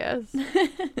fair, I guess.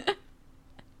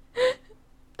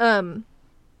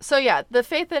 So yeah, the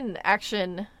Faith and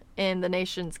Action in the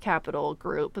Nation's Capital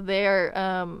group, they're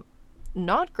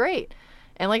not great.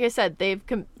 And like I said, they've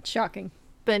shocking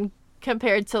been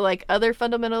compared to like other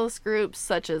fundamentalist groups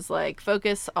such as like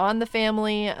Focus on the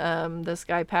Family, this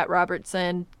guy Pat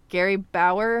Robertson, Gary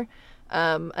Bauer,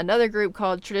 another group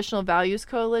called Traditional Values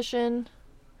Coalition,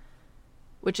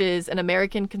 which is an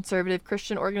American conservative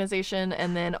Christian organization,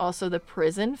 and then also the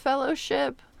Prison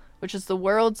Fellowship, which is the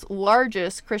world's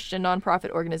largest Christian nonprofit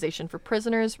organization for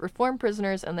prisoners, reformed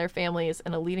prisoners, and their families,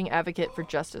 and a leading advocate for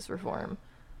justice reform.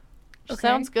 Which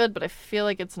sounds good, but I feel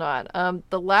like it's not.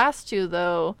 The last two,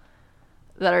 though,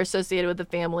 that are associated with the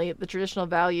family, the Traditional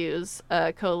Values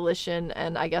Coalition,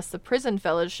 and I guess the Prison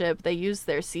Fellowship, they use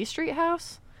their C Street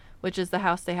house, which is the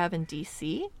house they have in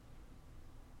D.C.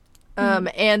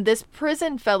 And this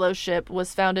Prison Fellowship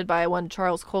was founded by one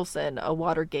Charles Colson, a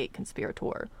Watergate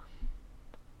conspirator.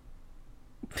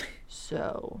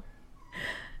 So.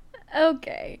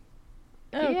 Okay.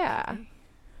 Yeah.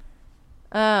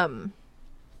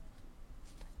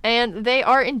 And they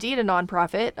are indeed a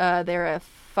nonprofit. They're a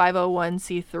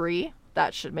 501c3.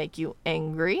 That should make you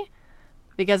angry,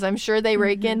 because I'm sure they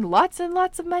rake in lots and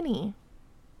lots of money.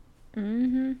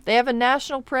 Mm-hmm. They have a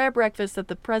national prayer breakfast that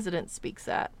the president speaks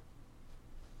at.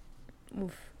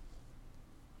 Oof.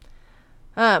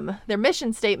 Their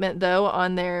mission statement, though,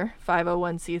 on their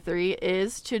 501c3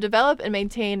 is to develop and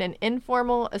maintain an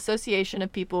informal association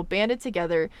of people banded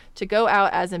together to go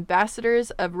out as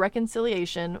ambassadors of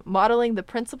reconciliation, modeling the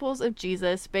principles of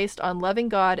Jesus based on loving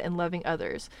God and loving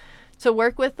others, to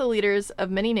work with the leaders of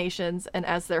many nations, and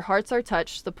as their hearts are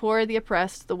touched, the poor, the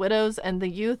oppressed, the widows, and the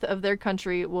youth of their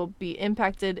country will be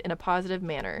impacted in a positive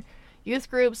manner. Youth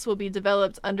groups will be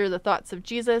developed under the thoughts of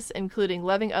Jesus, including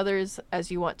loving others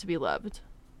as you want to be loved.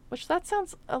 Which, that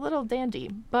sounds a little dandy,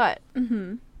 but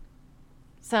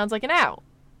sounds like an out.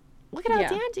 Look at how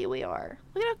dandy we are.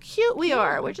 Look at how cute we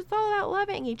are. We're just all about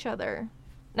loving each other.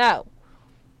 No.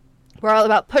 We're all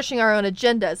about pushing our own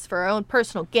agendas for our own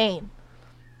personal gain.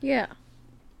 Yeah.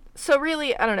 So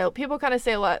really, I don't know, people kind of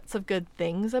say lots of good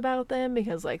things about them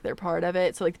because, like, they're part of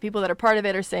it. So, like, the people that are part of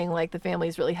it are saying, like, the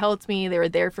families really helped me. They were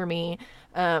there for me.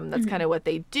 That's kind of what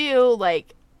they do.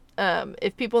 Like,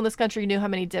 if people in this country knew how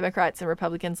many Democrats and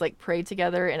Republicans, like, prayed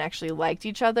together and actually liked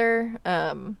each other,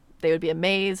 they would be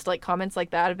amazed. Like, comments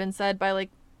like that have been said by, like,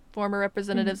 former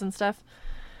representatives and stuff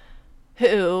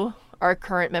who are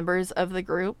current members of the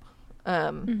group.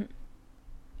 And,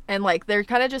 like, they're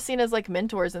kind of just seen as, like,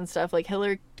 mentors and stuff. Like,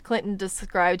 Hillary Clinton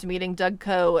described meeting Doug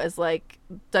Coe as, like,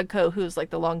 Doug Coe, who's, like,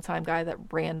 the longtime guy that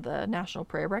ran the National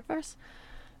Prayer Breakfast.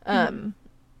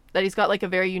 That he's got, like, a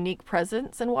very unique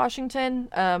presence in Washington,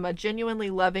 a genuinely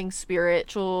loving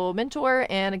spiritual mentor,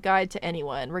 and a guide to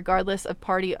anyone, regardless of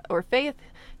party or faith,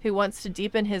 who wants to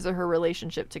deepen his or her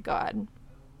relationship to God.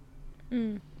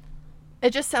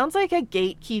 It just sounds like a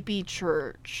gatekeepy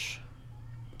church.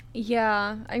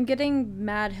 Yeah, I'm getting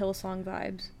mad Hillsong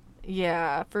vibes.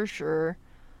 Yeah, for sure.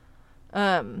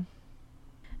 And,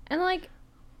 like,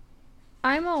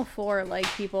 I'm all for, like,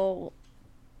 people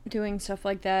doing stuff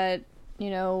like that. You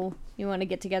know, you want to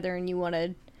get together and you want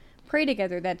to pray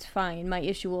together, that's fine. My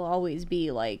issue will always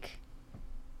be, like,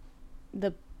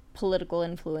 the political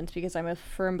influence, because I'm a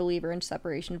firm believer in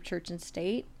separation of church and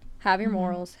state. Have your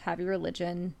morals, have your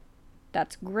religion.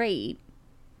 That's great,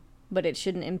 but it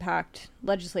shouldn't impact.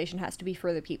 Legislation has to be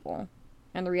for the people.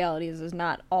 And the reality is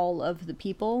not all of the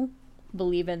people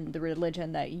believe in the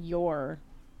religion that you're,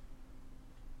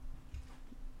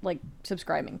 like,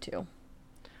 subscribing to.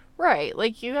 Right,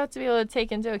 like, you have to be able to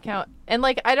take into account, and,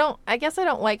 like, I guess I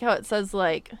don't like how it says,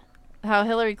 like, how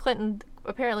Hillary Clinton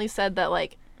apparently said that,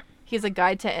 like, he's a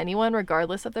guide to anyone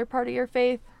regardless of their party or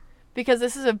faith, because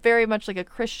this is a very much, like, a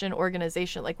Christian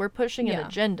organization. Like, we're pushing an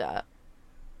agenda.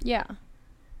 Yeah.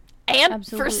 And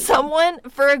Absolutely.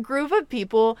 for a group of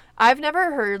people, I've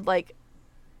never heard, like,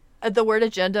 the word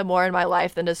agenda more in my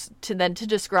life than to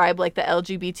describe, like, the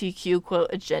LGBTQ, quote,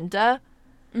 agenda.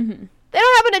 They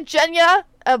don't have an agenda.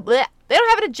 They don't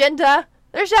have an agenda.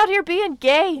 They're just out here being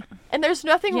gay. And there's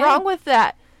nothing wrong with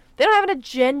that. They don't have an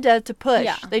agenda to push.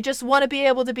 Yeah. They just want to be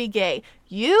able to be gay.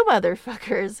 You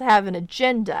motherfuckers have an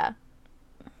agenda.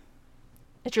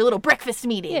 At your little breakfast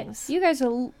meetings. Yeah, you guys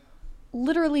will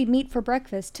literally meet for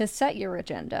breakfast to set your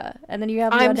agenda. And then you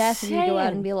have the audacity to go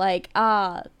out and be like,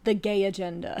 the gay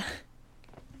agenda.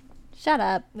 Shut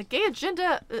up. The gay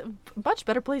agenda, much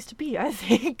better place to be, I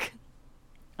think.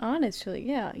 Honestly,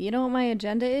 yeah. You know what my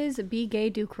agenda is? Be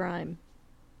gay, do crime.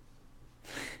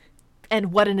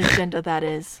 And what an agenda that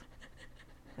is.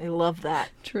 I love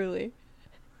that. Truly.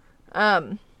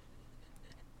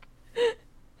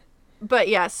 But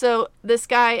yeah, so this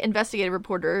guy, investigative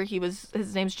reporter,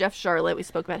 his name's Jeff Charlotte. We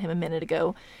spoke about him a minute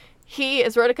ago. He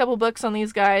has wrote a couple books on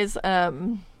these guys,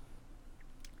 and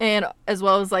as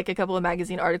well as, like, a couple of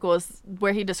magazine articles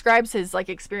where he describes his, like,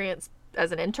 experience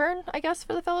as an intern, I guess,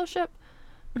 for the fellowship.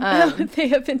 They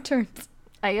have interns.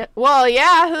 Well,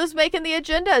 yeah, who's making the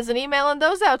agendas and emailing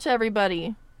those out to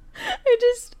everybody?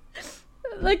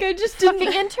 Like, I just Fucking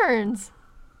didn't... interns.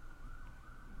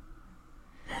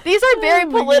 These are very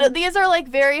political. These are like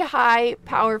very high,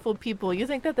 powerful people. You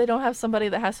think that they don't have somebody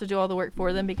that has to do all the work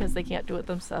for them because they can't do it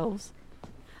themselves?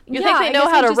 You think they know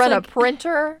how to run a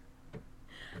printer?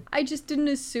 I just didn't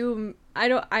assume. I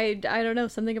don't know.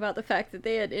 Something about the fact that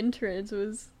they had interns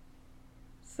was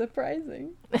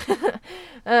surprising.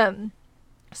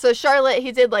 So Charlotte,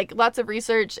 he did like lots of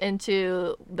research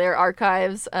into their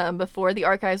archives before the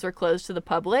archives were closed to the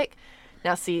public.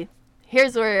 Now, see,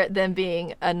 here's where them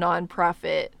being a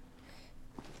nonprofit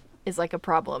is like a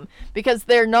problem, because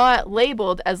they're not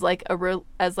labeled as like a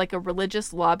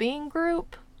religious lobbying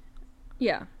group.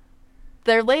 Yeah.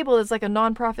 They're labeled as like a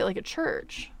nonprofit, like a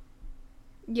church.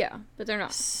 Yeah, but they're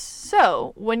not.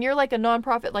 So when you're like a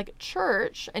nonprofit, like a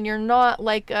church, and you're not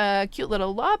like a cute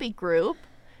little lobby group,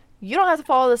 you don't have to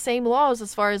follow the same laws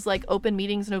as far as like open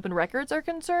meetings and open records are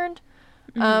concerned.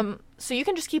 Mm-hmm. So you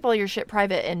can just keep all your shit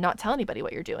private and not tell anybody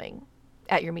what you're doing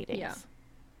at your meetings. Yeah.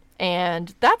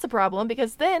 And that's a problem,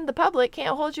 because then the public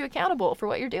can't hold you accountable for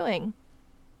what you're doing.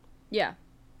 Yeah.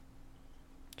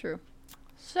 True.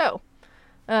 So,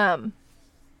 I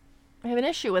have an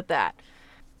issue with that.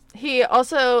 He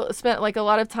also spent like a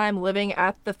lot of time living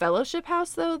at the Fellowship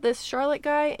House, though, this Charlotte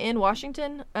guy in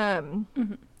Washington.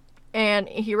 Mm-hmm. And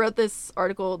he wrote this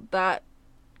article that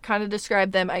kind of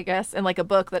described them, I guess, in like a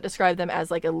book that described them as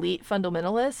like elite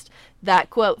fundamentalist that,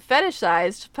 quote,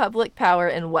 fetishized public power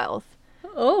and wealth.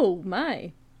 Oh,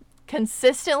 my.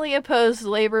 Consistently opposed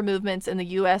labor movements in the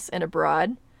U.S. and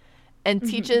abroad, and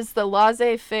teaches the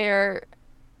laissez-faire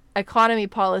economy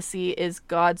policy is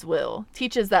God's will.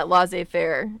 Teaches that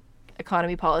laissez-faire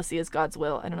economy policy is God's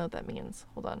will. I don't know what that means.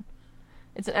 Hold on.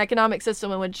 It's an economic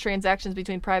system in which transactions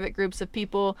between private groups of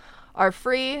people are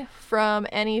free from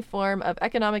any form of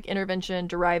economic intervention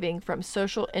deriving from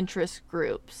social interest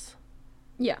groups.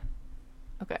 Yeah.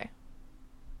 Okay.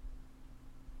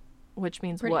 Which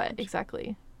means Pretty what much.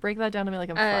 Exactly? Break that down to me like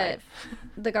I'm 5.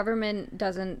 The government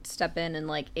doesn't step in and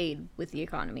like aid with the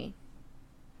economy.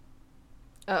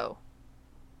 Oh.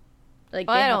 Like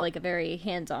they have like a very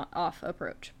hands-off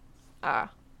approach. I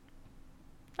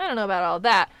don't know about all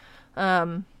that.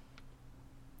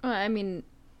 I mean,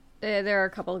 there are a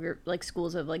couple of like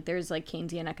schools of like there's like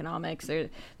Keynesian economics.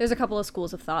 There's a couple of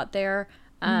schools of thought there.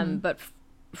 But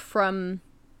from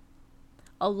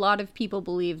a lot of people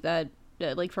believe that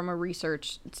like from a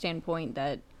research standpoint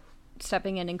that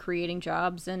stepping in and creating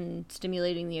jobs and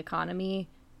stimulating the economy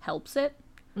helps it.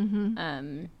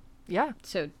 Mm-hmm. Yeah.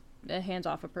 So a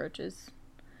hands-off approach is,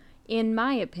 in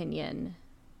my opinion,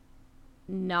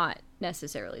 not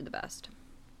necessarily the best.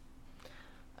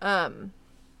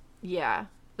 Yeah.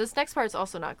 This next part is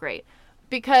also not great,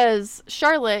 because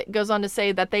Charlotte goes on to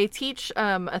say that they teach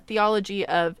a theology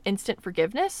of instant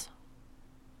forgiveness,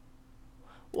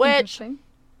 which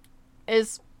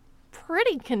is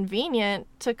pretty convenient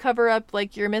to cover up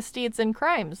like your misdeeds and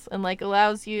crimes, and like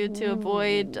allows you to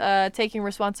avoid taking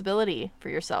responsibility for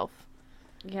yourself.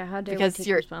 Yeah, how dare because we take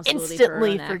you're responsibility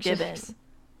instantly for forgiven. actions?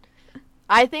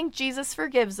 I think Jesus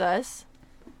forgives us.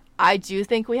 I do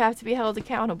think we have to be held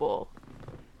accountable.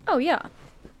 Oh yeah.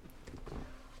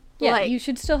 Yeah, like, you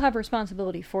should still have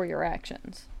responsibility for your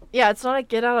actions. Yeah, it's not a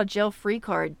get out of jail free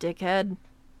card, dickhead.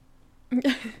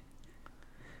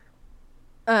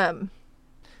 I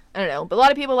don't know, but a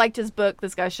lot of people liked his book,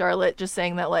 this guy Charlotte, just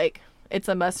saying that like it's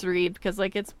a must read because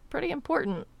like it's pretty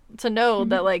important to know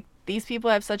that like these people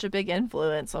have such a big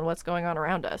influence on what's going on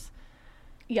around us.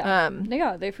 Yeah.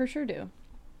 Yeah, they for sure do.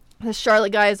 The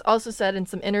Charlotte guy has also said in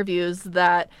some interviews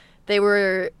that they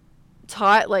were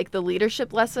taught like the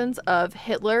leadership lessons of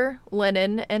Hitler,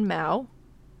 Lenin, and Mao.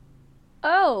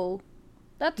 Oh,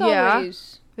 that's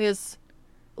always because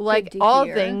like all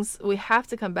things, we have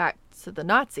to come back to the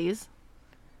Nazis.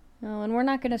 Oh, and we're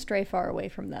not going to stray far away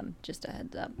from them, just a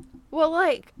heads up. Well,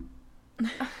 like,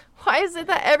 why is it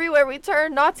that everywhere we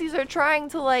turn, Nazis are trying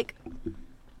to, like,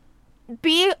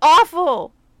 be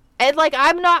awful? And, like,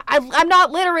 I'm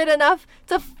not literate enough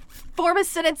to form a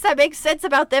sentence that makes sense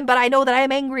about them, but I know that I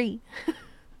am angry.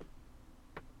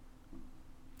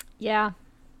 Yeah.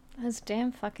 Those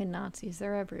damn fucking Nazis,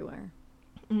 they're everywhere.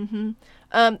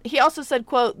 Mm-hmm. He also said,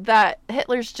 quote, that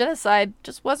Hitler's genocide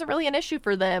just wasn't really an issue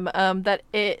for them, that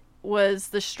it was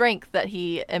the strength that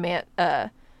he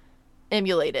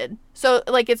emulated. So,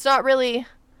 like, it's not really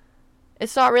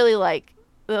like,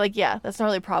 yeah, that's not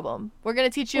really a problem. We're going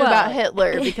to teach you about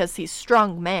Hitler because he's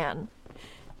strong man.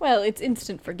 Well, it's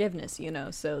instant forgiveness, you know,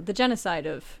 so the genocide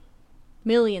of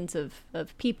millions of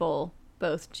people,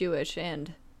 both Jewish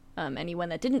and anyone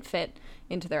that didn't fit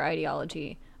into their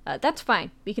ideology, that's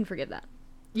fine. We can forgive that.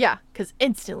 Yeah, because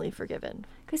instantly forgiven.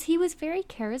 Because he was very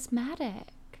charismatic.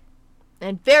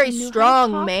 And very He knew how to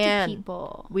strong, talk to man.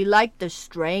 people. We like the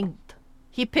strength.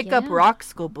 He pick up Yeah.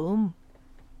 rocks, go boom.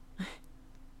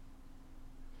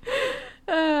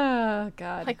 Oh,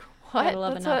 God. Like, what? Gotta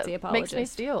love a That's Nazi what makes me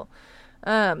apologist. feel.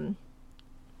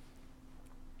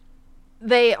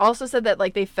 They also said that,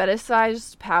 like, they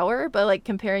fetishized power, but, like,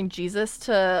 comparing Jesus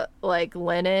to, like,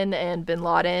 Lenin and Bin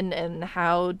Laden and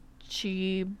Ho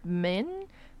Chi Minh.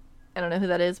 I don't know who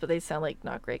that is, but they sound like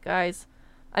not great guys.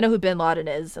 I know who Bin Laden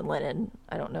is and Lenin.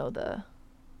 I don't know the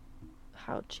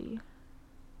Ho Chi.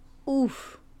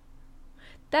 Oof.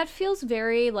 That feels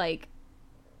very, like,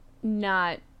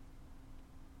 not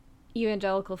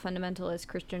evangelical fundamentalist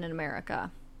Christian in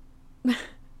America.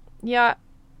 Yeah,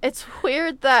 it's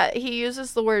weird that he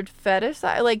uses the word fetish.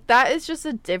 Like, that is just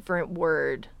a different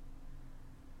word.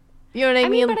 You know what I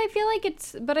mean? But I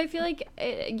feel like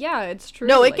yeah, it's true.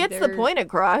 No, it Like, gets the they're- point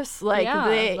across. Like, Yeah,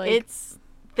 like- it's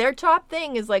their top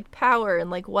thing is like power and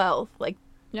like wealth. Like,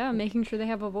 Yeah, making sure they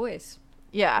have a voice.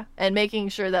 yeah, and making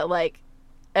sure that like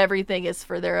everything is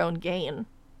for their own gain.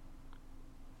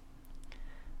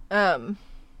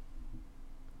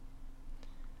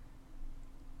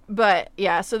 But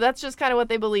yeah, so that's just kind of what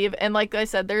they believe. And like I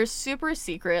said, they're super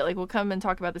secret. Like, we'll come and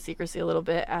talk about the secrecy a little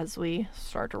bit as we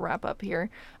start to wrap up here.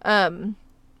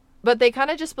 But they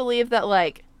kind of just believe that,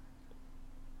 like,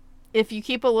 if you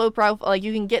keep a low profile, like,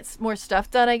 you can get more stuff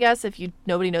done, I guess, if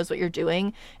nobody knows what you're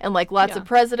doing. And like lots of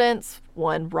presidents,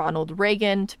 one Ronald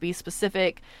Reagan to be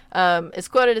specific, is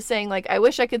quoted as saying, like, I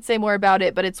wish I could say more about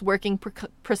it, but it's working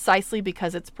precisely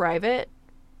because it's private.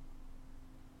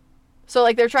 So,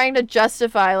 like, they're trying to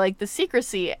justify, like, the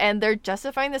secrecy, and they're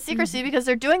justifying the secrecy because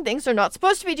they're doing things they're not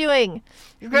supposed to be doing.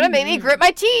 You're gonna make me grit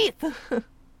my teeth!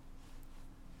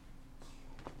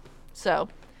 So,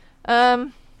 yeah,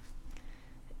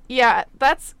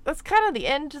 that's kind of the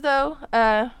end, though,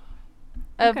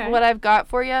 of what I've got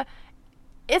for you.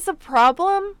 It's a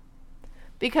problem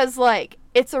because, like,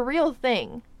 it's a real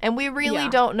thing, and we really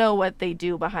don't know what they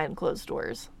do behind closed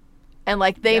doors. And,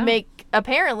 like, they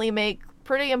apparently make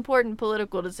pretty important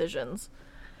political decisions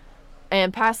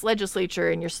and pass legislature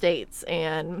in your states,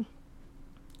 and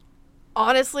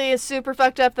honestly, it's super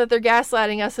fucked up that they're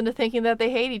gaslighting us into thinking that they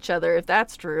hate each other, if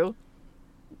that's true.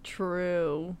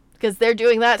 True. Because they're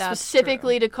doing that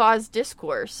specifically to cause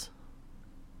discourse.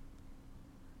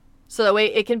 So that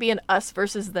way it can be an us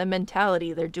versus them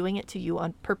mentality. They're doing it to you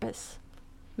on purpose.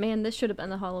 Man, this should have been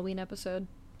the Halloween episode.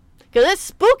 Because it's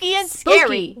spooky and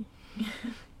scary.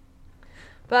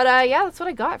 But yeah, that's what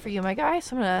I got for you, my guy.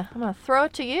 So I'm gonna throw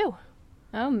it to you.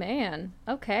 Oh man.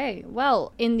 Okay.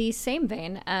 Well, in the same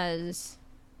vein as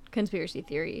conspiracy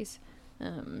theories,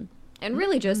 and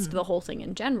really just the whole thing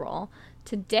in general,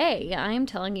 today I am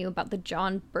telling you about the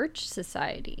John Birch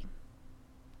Society.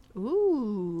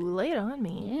 Ooh, lay it on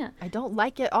me. Yeah. I don't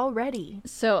like it already.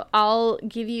 So I'll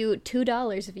give you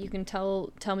 $2 if you can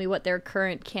tell me what their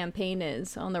current campaign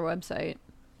is on their website.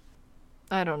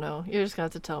 I don't know. You're just gonna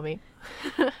have to tell me.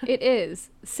 It is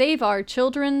Save Our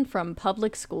Children from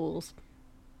Public Schools.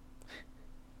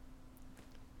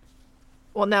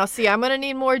 Well, now, see, I'm gonna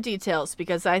need more details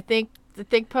because I think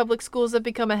public schools have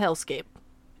become a hellscape.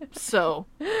 So,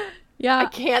 Yeah. I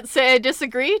can't say I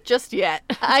disagree just yet.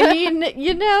 I mean,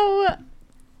 you know,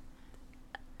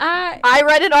 I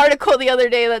read an article the other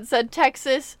day that said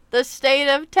Texas, the state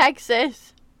of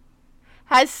Texas,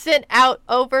 has sent out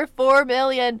over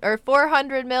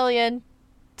 400 million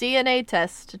DNA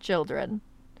tests to children.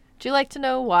 Would you like to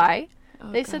know why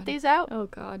they sent these out? Oh,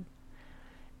 God.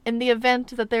 In the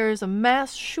event that there is a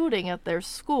mass shooting at their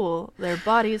school, their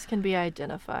bodies can be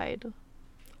identified.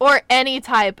 Or any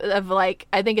type of, like,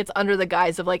 I think it's under the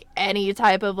guise of, like, any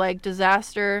type of, like,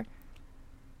 disaster.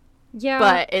 Yeah.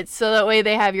 But it's so that way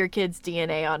they have your kid's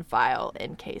DNA on file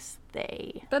in case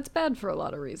they... That's bad for a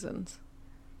lot of reasons.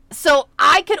 So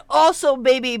I could also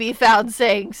maybe be found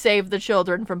saying save the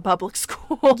children from public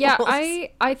schools. Yeah,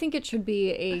 I think it should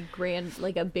be a grand,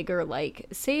 like, a bigger, like,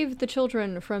 save the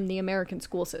children from the American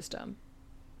school system.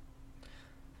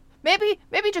 Maybe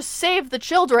just save the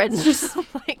children. Just,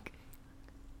 like,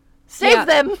 save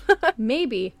them.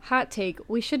 Maybe, hot take,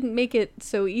 we shouldn't make it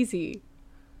so easy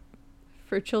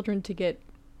for children to get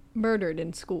murdered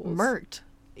in schools. Murked.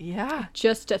 Yeah.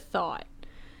 Just a thought.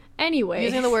 Anyway.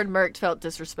 Using the word murked felt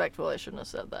disrespectful. I shouldn't have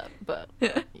said that, but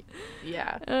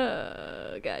yeah.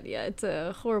 Oh, God, yeah. It's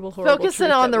a horrible truth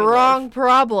Focusing on that the we wrong love.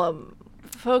 problem.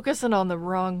 Focusing on the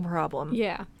wrong problem.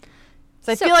 Yeah.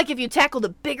 So I feel like if you tackle the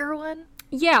bigger one,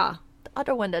 yeah. the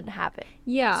other one doesn't happen.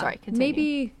 Yeah. Sorry, continue.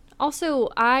 Maybe. Also,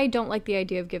 I don't like the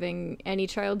idea of giving any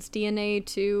child's DNA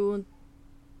to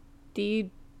the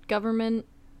government.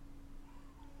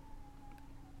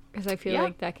 Because I feel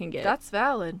like that can get... That's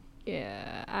valid.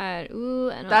 Yeah. I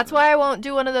don't That's know. why I won't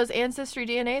do one of those Ancestry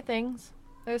DNA things.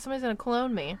 Somebody's going to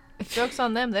clone me. Joke's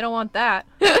on them. They don't want that.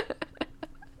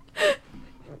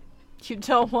 You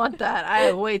don't want that.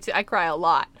 I cry a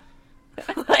lot.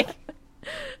 Like,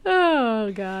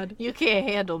 oh, God. you can't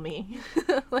handle me.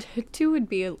 Like, 2 would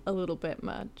be a little bit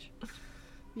much.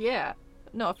 Yeah.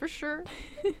 No, for sure.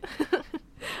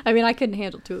 I mean, I couldn't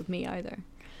handle 2 of me either.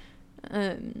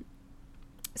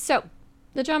 So,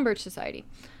 the John Birch Society.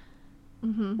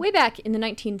 Mm-hmm. Way back in the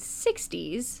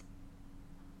 1960s,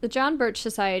 the John Birch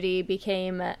Society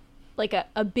became like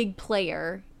a big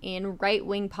player in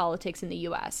right-wing politics in the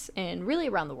U.S. and really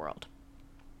around the world.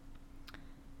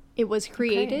 It was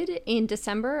created in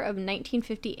December of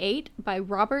 1958 by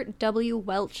Robert W.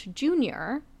 Welch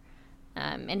Jr.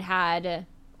 And had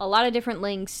a lot of different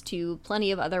links to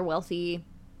plenty of other wealthy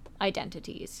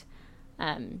identities,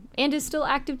 and is still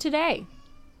active today.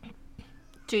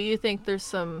 Do you think there's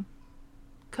some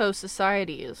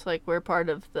co-societies, like we're part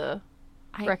of the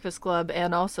Breakfast Club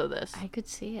and also this? I could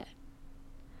see it.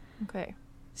 Okay.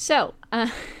 So,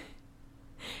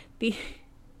 the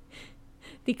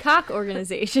Cock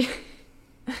organization.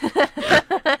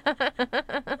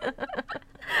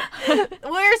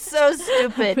 We're so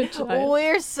stupid.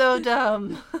 We're so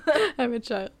dumb. I'm a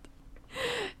child.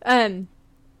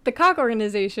 The Cock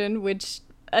organization, which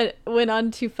went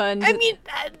on to fund... I mean,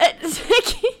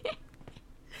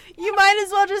 you might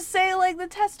as well just say, like, the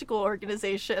testicle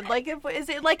organization. Like, is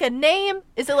it like a name?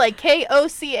 Is it like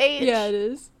KOCH? Yeah, it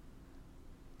is.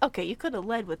 Okay, you could have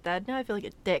led with that. Now I feel like a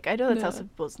dick. I know that's how some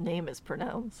people's name is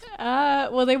pronounced.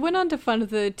 Well, they went on to fund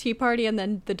the Tea Party and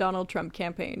then the Donald Trump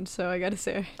campaign, so I gotta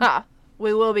say.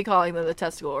 We will be calling them the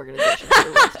testicle organization for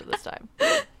the rest of this time.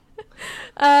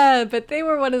 But they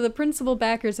were one of the principal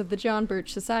backers of the John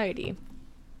Birch Society.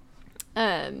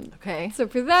 Okay. So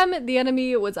for them, the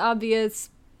enemy was obvious: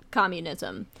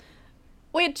 communism.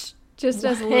 Which, just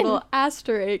as a little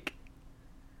asterisk,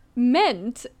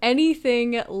 meant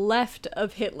anything left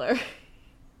of Hitler.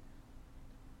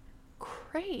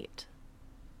 Great.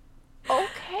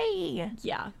 Okay.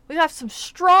 Yeah. We have some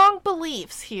strong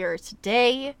beliefs here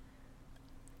today.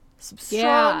 Some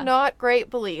strong, not great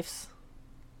beliefs.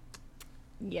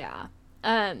 Yeah.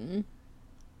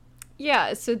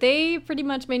 Yeah, so they pretty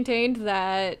much maintained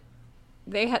that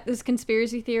they had this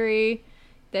conspiracy theory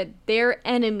that their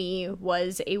enemy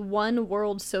was a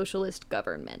one-world socialist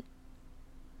government.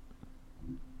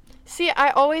 See, I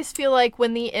always feel like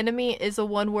when the enemy is a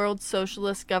one-world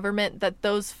socialist government, that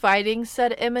those fighting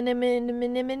said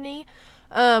enemy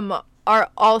are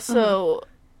also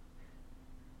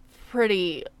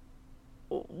pretty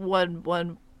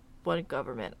one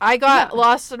government. I got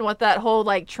lost in what that whole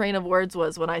like train of words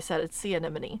was when I said it's sea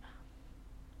anemone.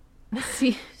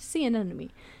 See an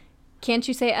enemy. Can't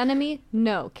you say enemy?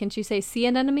 No. Can't you say see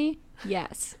an enemy?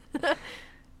 Yes.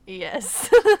 Yes.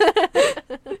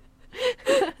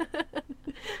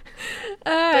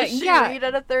 Does she read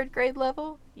at a 3rd grade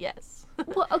level? Yes.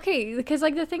 Well, okay, because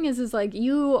like the thing is like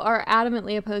you are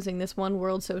adamantly opposing this one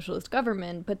world socialist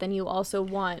government, but then you also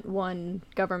want one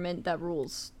government that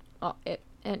rules it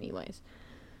anyways.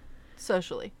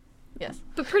 Socially. Yes.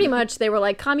 But pretty much they were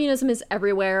like, communism is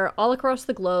everywhere, all across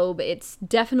the globe. It's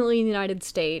definitely in the United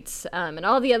States, and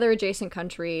all the other adjacent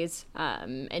countries.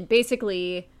 And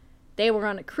basically they were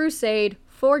on a crusade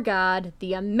for God,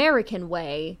 the American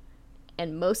way,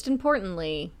 and most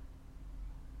importantly,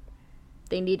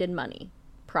 they needed money.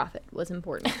 Profit was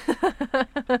important.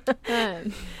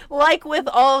 Like with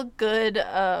all good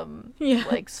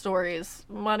like stories,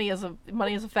 money is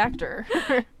a factor.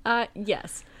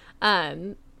 Yes.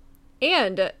 And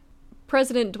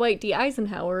President Dwight D.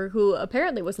 Eisenhower, who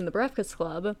apparently was in the Breakfast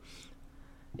Club,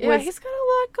 he's got a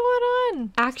lot going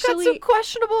on. Actually, he's got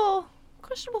some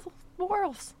questionable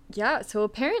morals. Yeah, so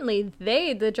apparently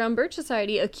the John Birch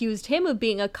Society, accused him of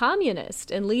being a communist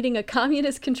and leading a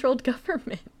communist-controlled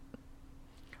government.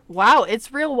 Wow,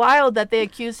 it's real wild that they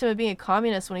accused him of being a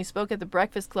communist when he spoke at the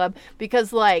Breakfast Club,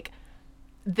 because, like,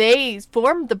 they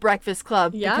formed the Breakfast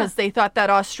Club because they thought that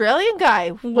Australian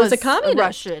guy was a communist.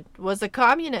 Russian, was a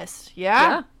communist.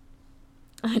 Yeah.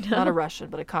 I know. Not a Russian,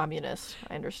 but a communist.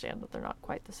 I understand that they're not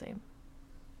quite the same.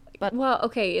 But well,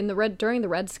 okay, during the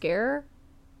Red Scare,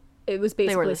 it was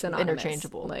basically synonymous.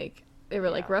 Interchangeable. Like, they were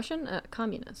like, Russian,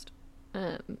 communist.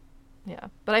 Yeah,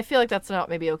 but I feel like that's not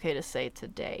maybe okay to say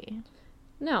today.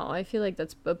 No, I feel like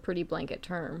that's a pretty blanket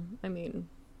term. I mean...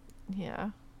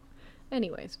 Yeah.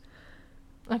 Anyways.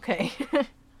 Okay.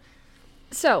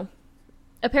 So,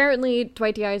 apparently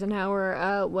Dwight D.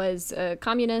 Eisenhower was a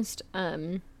communist.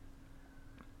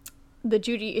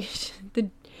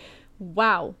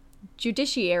 Wow.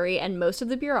 judiciary and most of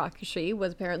the bureaucracy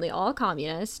was apparently all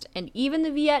communist, and even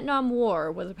the Vietnam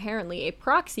War was apparently a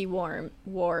proxy war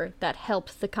that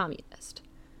helped the communist.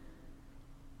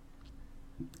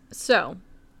 So,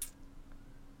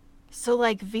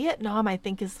 like, Vietnam, I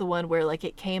think, is the one where, like,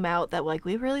 it came out that, like,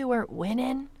 we really weren't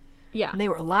winning. yeah. And they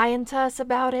were lying to us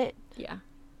about it. Yeah.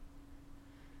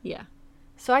 Yeah.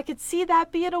 So I could see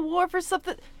that being a war for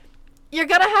something. You're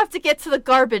gonna have to get to the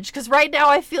garbage, because right now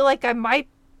I feel like I might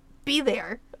be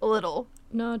there a little.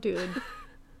 No, dude.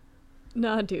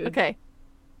 No, dude. Okay.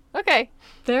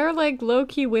 They're, like,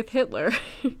 low-key with Hitler.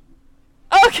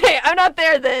 Okay, I'm not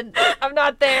there then. I'm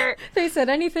not there. They said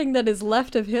anything that is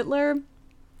left of Hitler,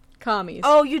 commies.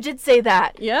 Oh, you did say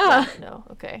that. Yeah. No,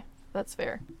 okay. That's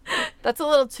fair. That's a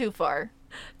little too far.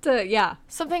 Yeah.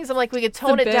 Some things I'm like, we could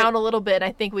tone it down a little bit, and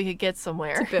I think we could get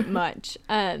somewhere. It's a bit much.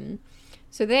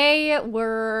 So they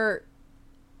were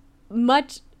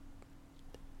much...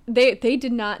 They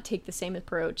did not take the same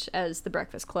approach as the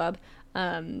Breakfast Club.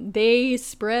 They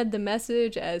spread the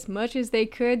message as much as they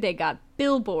could. They got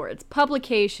billboards,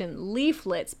 publication,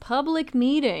 leaflets, public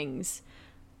meetings,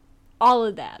 all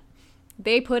of that.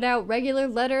 They put out regular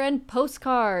letter and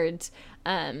postcards.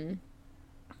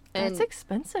 That's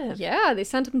expensive. Yeah, they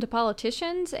sent them to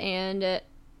politicians, and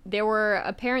there were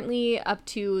apparently up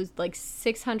to like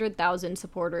 600,000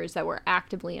 supporters that were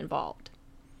actively involved.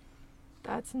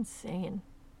 That's insane.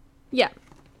 Yeah.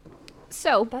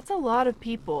 So that's a lot of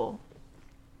people.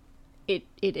 It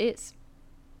is.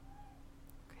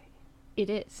 Okay. It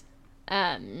is.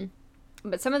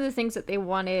 But some of the things that they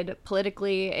wanted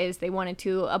politically is they wanted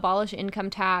to abolish income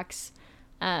tax,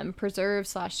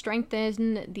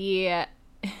 preserve/strengthen the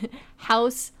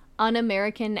House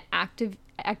Un-American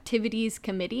Activities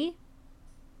Committee.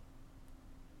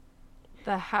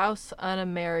 The House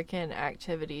Un-American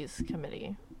Activities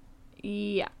Committee.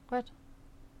 Yeah. What?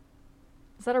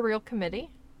 Is that a real committee?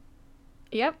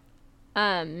 Yep.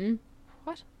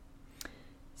 What?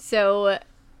 So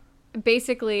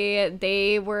basically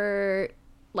they were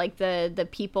like the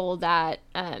people that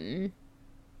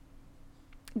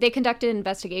they conducted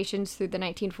investigations through the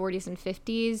 1940s and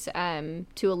 50s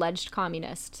to alleged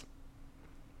communists.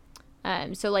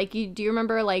 So like do you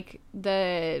remember like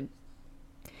you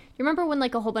remember when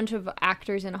like a whole bunch of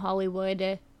actors in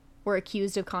Hollywood were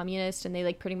accused of communist and they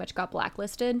like pretty much got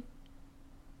blacklisted?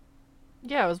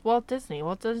 Yeah, it was Walt Disney.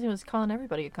 Walt Disney was calling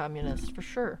everybody a communist for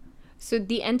sure. So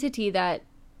the entity that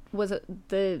was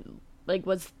the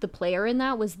player in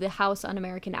that was the House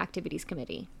Un-American Activities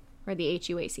Committee, or the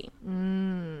HUAC.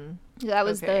 So that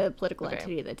was the political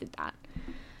entity that did that.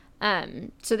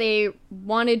 So they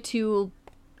wanted to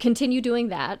continue doing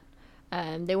that.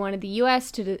 They wanted the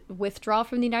U.S. to withdraw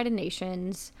from the United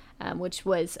Nations, which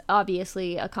was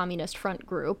obviously a communist front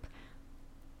group.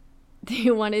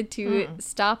 They wanted to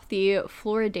stop the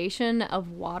fluoridation of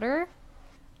water,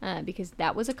 because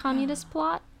that was a communist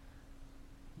plot.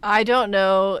 I don't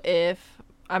know if...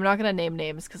 I'm not going to name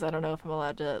names because I don't know if I'm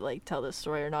allowed to like tell this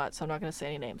story or not, so I'm not going to say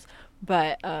any names.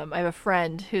 But I have a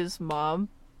friend whose mom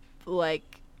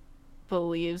like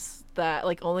believes that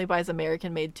like only buys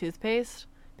American-made toothpaste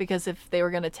because if they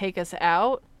were going to take us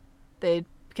out, they'd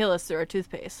kill us through our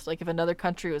toothpaste. Like if another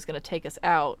country was going to take us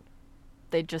out,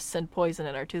 they'd just send poison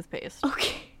in our toothpaste.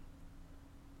 Okay.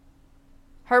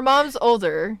 Her mom's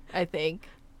older, I think.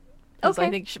 Okay. I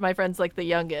think my friend's like the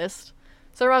youngest.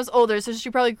 So her mom's older, so she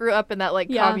probably grew up in that like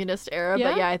communist era. Yeah.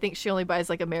 But yeah, I think she only buys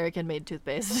like American-made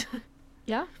toothpaste.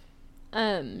 Yeah.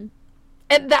 And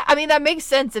that, I mean, that makes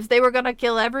sense if they were gonna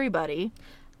kill everybody.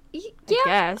 Yeah.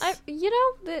 I guess.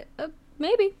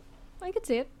 Maybe. I could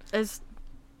see it.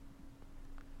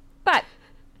 But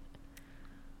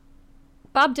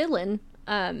Bob Dylan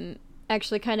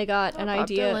actually kind of got an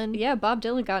idea. Dylan. Yeah, Bob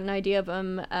Dylan got an idea of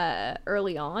him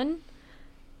early on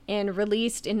and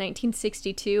released in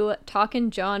 1962 Talkin'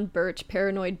 John Birch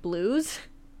Paranoid Blues.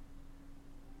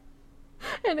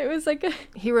 And it was like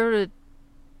he wrote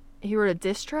a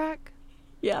diss track?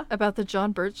 Yeah. About the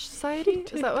John Birch Society?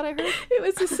 Is that what I heard? It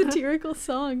was a satirical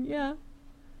song, yeah.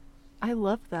 I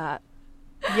love that.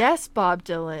 Yes, Bob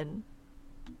Dylan.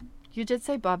 You did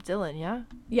say Bob Dylan, yeah?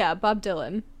 Yeah, Bob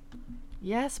Dylan.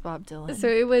 Yes, Bob Dylan. So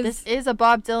it was... This is a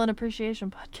Bob Dylan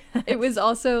appreciation podcast. It was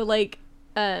also like,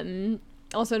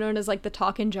 also known as like the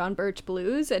Talkin' John Birch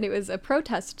Blues, and it was a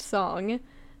protest song.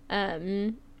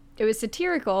 It was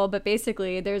satirical, but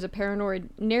basically there's a paranoid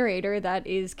narrator that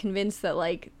is convinced that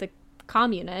like the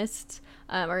communists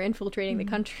are infiltrating the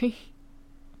country.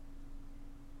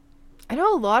 I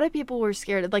know a lot of people were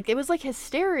scared. Like, it was like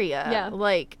hysteria. Yeah.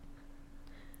 Like,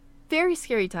 very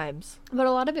scary times. But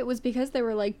a lot of it was because there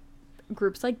were like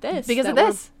groups like this. Because of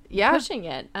this. Yeah. pushing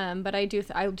it. But I do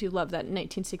love that in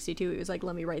 1962 he was like,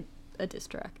 let me write a diss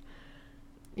track.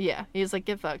 Yeah, he was like,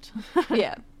 get fucked.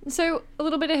 Yeah. So a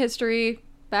little bit of history,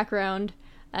 background.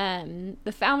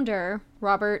 The founder,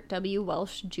 Robert W.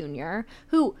 Welsh Jr.,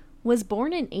 who was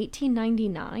born in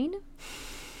 1899,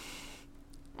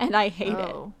 and I hate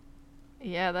it.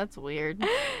 Yeah, that's weird.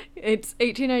 It's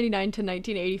 1899 to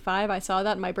 1985. I saw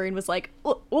that and my brain was like,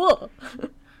 ugh.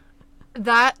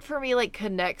 That for me like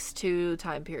connects to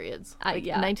time periods. Like,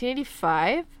 yeah.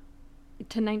 1985 to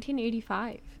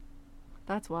 1985.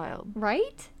 That's wild.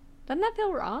 Right? Doesn't that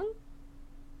feel wrong?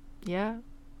 Yeah.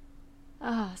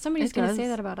 Somebody's going to say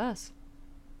that about us.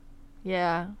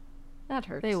 Yeah. That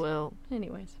hurts. They will.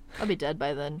 Anyways. I'll be dead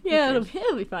by then. Yeah,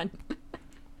 it'll be fun.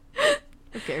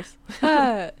 Who cares?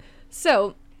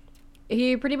 So,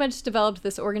 he pretty much developed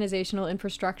this organizational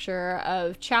infrastructure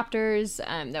of chapters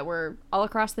that were all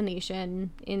across the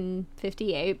nation in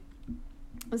 58.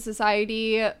 The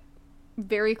society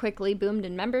very quickly boomed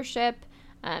in membership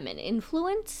and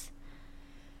influence.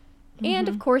 And,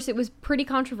 of course, it was pretty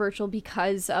controversial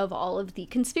because of all of the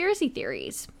conspiracy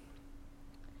theories.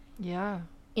 Yeah.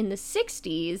 In the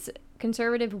 60s,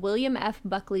 conservative William F.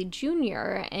 Buckley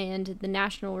Jr. and the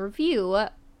National Review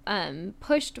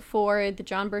pushed for the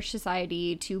John Birch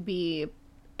Society to be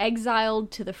exiled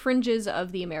to the fringes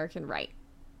of the American right.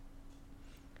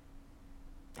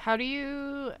 How do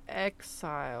you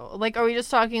exile? Like, are we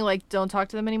just talking, like, don't talk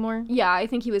to them anymore? Yeah, I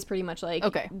think he was pretty much like,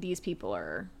 okay, these people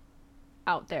are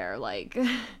out there, like...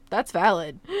 That's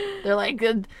valid. They're like,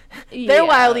 they're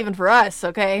wild even for us,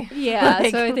 okay? Yeah,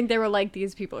 like, so I think they were like,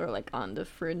 these people are, like, on the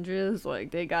fringes,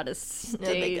 like, they gotta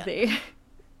stay there.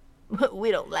 We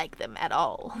don't like them at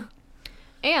all.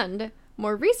 And,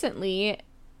 more recently,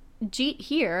 Jeet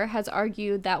here has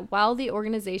argued that while the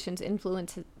organization's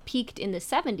influence peaked in the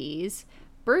 70s,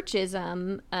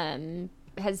 Birchism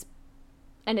has,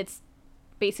 and its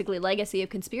basically legacy of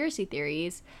conspiracy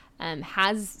theories,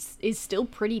 is still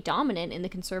pretty dominant in the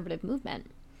conservative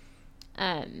movement.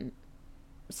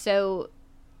 So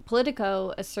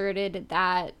Politico asserted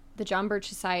that the John Birch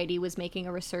Society was making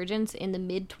a resurgence in the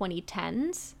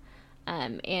mid-2010s,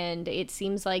 and it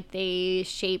seems like they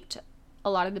shaped a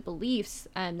lot of the beliefs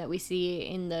that we see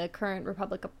in the current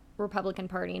Republican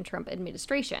Party and Trump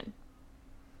administration.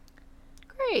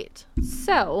 Great.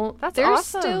 So they're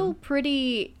still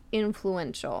pretty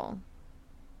influential.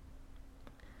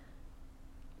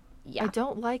 Yeah. I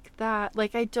don't like that.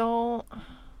 Like, I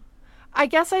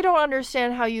guess I don't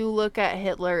understand how you look at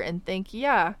Hitler and think,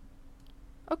 yeah,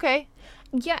 okay.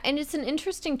 Yeah, and it's an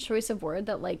interesting choice of word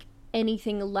that, like,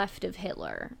 anything left of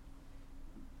Hitler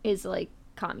is, like,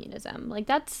 communism. Like,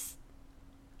 that's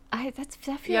wild.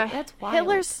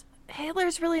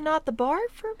 Hitler's really not the bar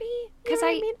for me. Because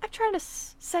I mean, I'm trying to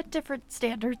set different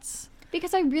standards.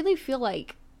 Because I really feel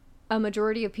like a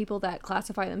majority of people that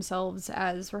classify themselves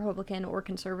as Republican or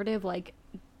conservative, like,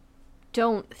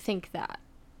 don't think that.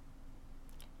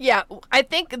 Yeah, I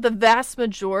think the vast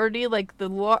majority, like,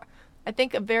 I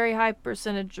think a very high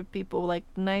percentage of people, like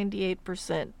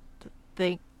 98%,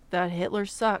 think that Hitler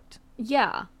sucked.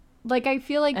 Yeah. Like, I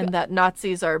feel like... And that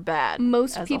Nazis are bad.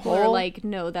 Most people are like,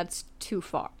 no, that's too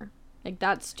far. Like,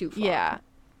 that's too far. Yeah.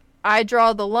 I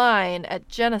draw the line at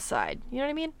genocide. You know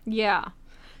what I mean? Yeah.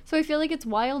 So I feel like it's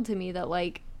wild to me that,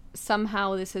 like,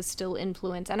 somehow this is still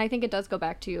influence. And I think it does go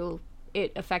back to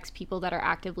it affects people that are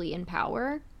actively in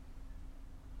power.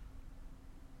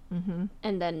 Mm-hmm.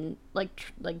 And then, like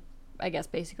I guess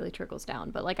basically trickles down.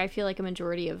 But, like, I feel like a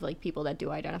majority of, like, people that do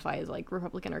identify as, like,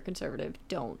 Republican or conservative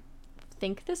don't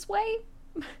think this way.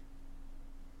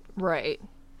 Right.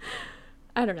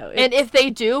 I don't know. And if they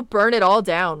do, burn it all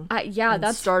down. Yeah,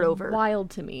 that's start over. Wild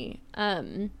to me.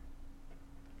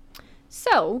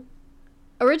 So,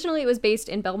 originally it was based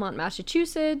in Belmont,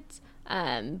 Massachusetts,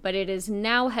 but it is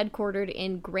now headquartered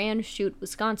in Grand Chute,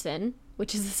 Wisconsin,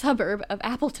 which is a suburb of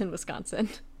Appleton, Wisconsin.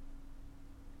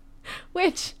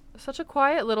 Which... Such a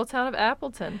quiet little town of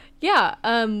Appleton. Yeah,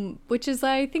 which is,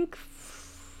 I think,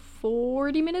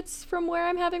 40 minutes from where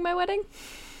I'm having my wedding.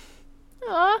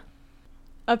 Aw.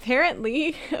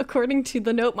 Apparently, according to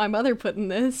the note my mother put in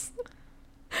this,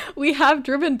 we have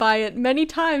driven by it many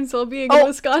times while being in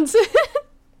Wisconsin.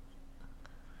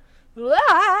 No!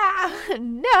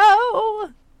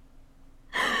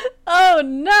 Oh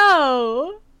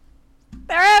no!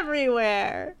 They're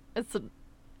everywhere! It's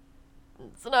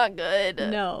not good.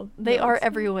 No. They are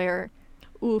everywhere.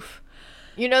 Oof.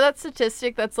 You know that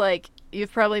statistic that's like,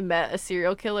 you've probably met a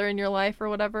serial killer in your life or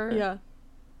whatever? Yeah.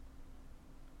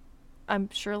 I'm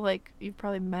sure, like, you've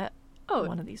probably met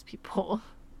one of these people.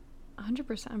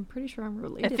 100%. I'm pretty sure I'm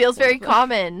related. It feels very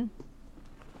common.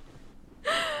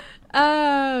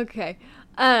 Okay.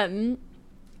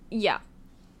 Yeah.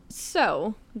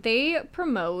 So they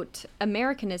promote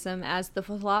Americanism as the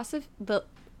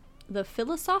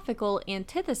philosophical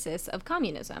antithesis of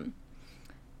communism.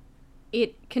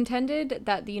 It contended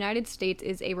that the United States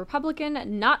is a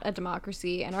republican, not a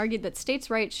democracy, and argued that states'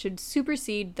 rights should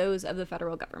supersede those of the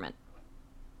federal government.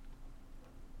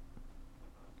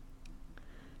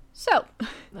 So,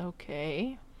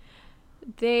 Okay.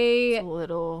 they... It's a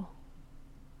little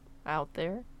out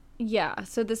there. Yeah,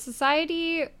 so the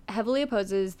society heavily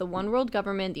opposes the one world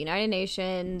government, the United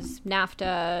Nations,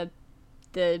 NAFTA,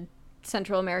 the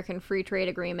Central American Free Trade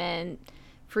Agreement,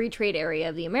 Free Trade Area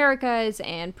of the Americas,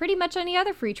 and pretty much any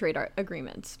other free trade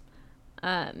agreements.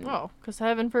 Because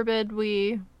heaven forbid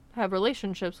we have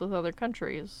relationships with other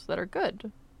countries that are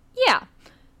good. Yeah.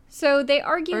 So they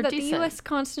argue Or that decent. the U.S.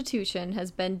 Constitution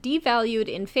has been devalued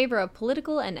in favor of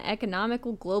political and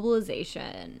economical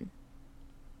globalization.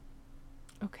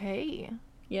 Okay.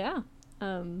 Yeah.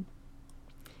 All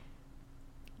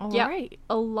Yeah. right.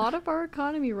 A lot of our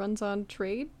economy runs on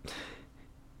trade.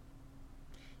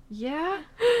 Yeah.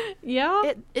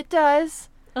 Yeah. It does.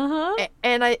 Uh-huh.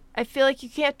 And I feel like you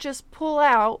can't just pull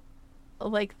out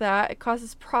like that. It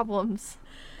causes problems.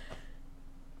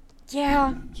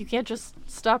 Yeah. You can't just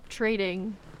stop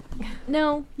trading.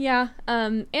 No, yeah.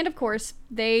 And of course,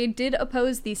 they did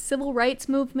oppose the civil rights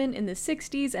movement in the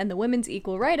 60s and the Women's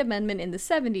Equal Right Amendment in the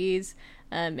 70s,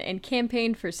 and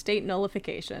campaigned for state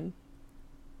nullification.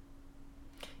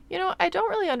 You know, I don't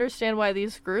really understand why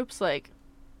these groups,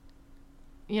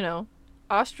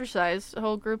 ostracize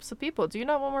whole groups of people. Do you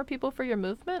not want more people for your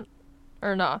movement?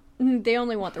 Or not? They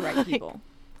only want the right people.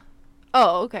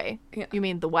 Oh, okay. Yeah. You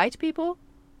mean the white people?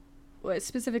 Well,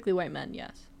 specifically white men,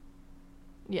 yes.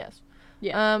 Yes.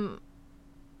 Yeah.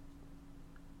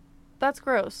 That's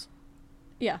gross.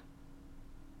 Yeah.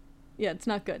 Yeah, it's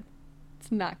not good.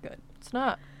 It's not good. It's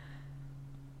not.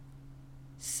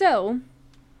 So,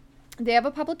 they have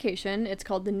a publication. It's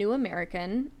called The New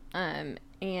American. And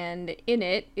in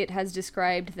it has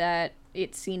described that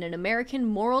it's seen an American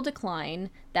moral decline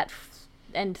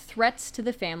and threats to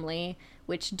the family,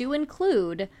 which do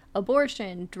include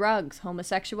abortion, drugs,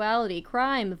 homosexuality,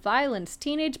 crime, violence,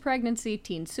 teenage pregnancy,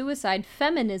 teen suicide,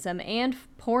 feminism, and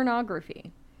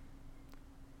pornography.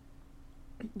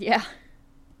 Yeah.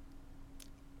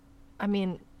 I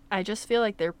mean, I just feel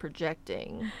like they're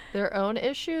projecting their own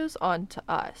issues onto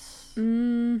us.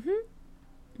 Mm-hmm.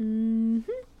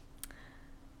 Mm-hmm.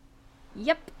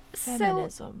 Yep.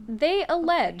 Feminism. So they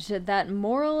allege that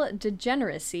moral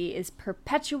degeneracy is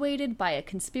perpetuated by a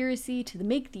conspiracy to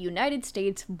make the United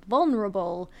States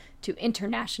vulnerable to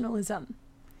internationalism.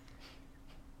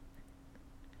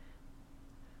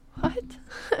 What?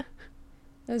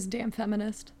 Those damn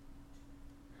feminist.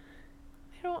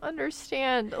 I don't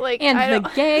understand. Like, And I the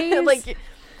don't, gays. like,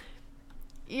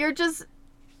 you're just...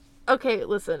 Okay,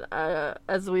 listen,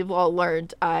 as we've all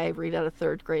learned, I read at a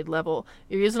 3rd grade level.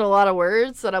 You're using a lot of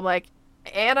words that I'm like,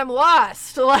 and I'm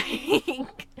lost.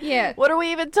 Like, Yeah. what are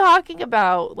we even talking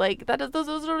about? Like, those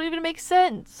don't even make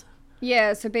sense.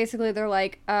 Yeah, so basically they're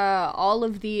like, all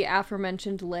of the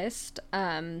aforementioned list,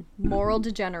 moral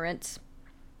degenerates.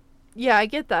 Yeah, I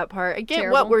get that part. I get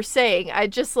Terrible. what we're saying. I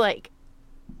just, like,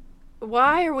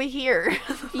 why are we here?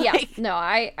 Yeah, Like, no,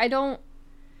 I don't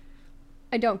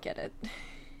get it.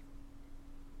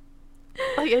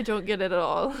 like, I don't get it at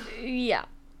all. Yeah.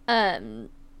 God,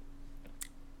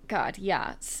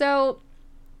 yeah. So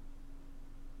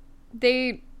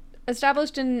they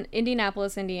established in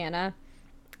Indianapolis, Indiana.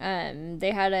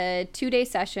 They had a 2-day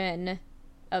session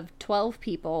of 12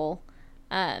 people.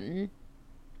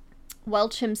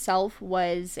 Welch himself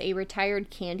was a retired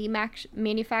candy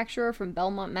manufacturer from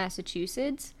Belmont,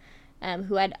 Massachusetts,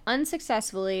 who had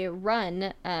unsuccessfully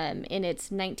run in its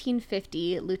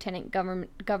 1950 lieutenant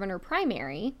governor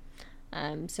primary.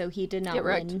 So he did not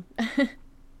win.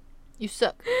 You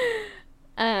suck.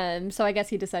 So I guess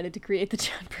he decided to create the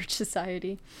John Birch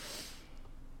Society.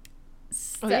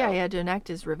 Oh yeah, he had to enact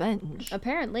his revenge.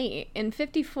 Apparently. In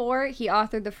 1954, he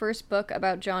authored the first book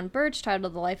about John Birch,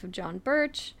 titled The Life of John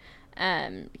Birch.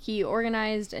 He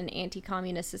organized an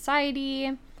anti-communist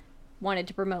society, wanted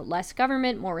to promote less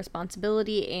government, more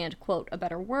responsibility, and, quote, a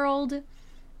better world.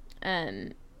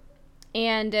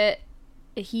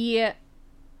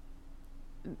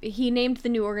 He named the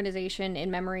new organization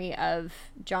in memory of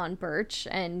John Birch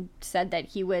and said that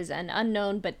he was an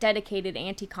unknown but dedicated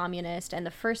anti-communist and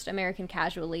the first American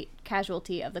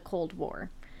casualty of the Cold War.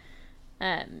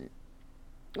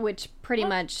 Which pretty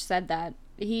much said that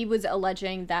he was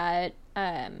alleging that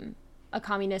a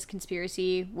communist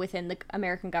conspiracy within the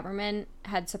American government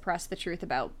had suppressed the truth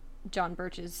about John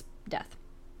Birch's death.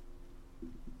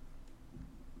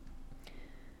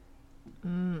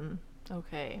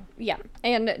 Okay. Yeah,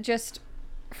 and just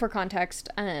for context,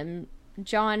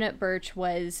 John Birch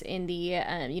was in the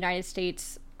United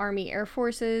States Army Air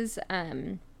Forces.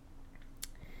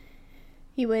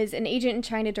 He was an agent in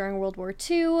China during World War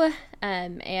II,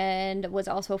 and was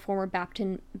also a former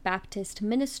Baptist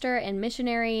minister and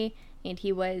missionary, and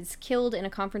he was killed in a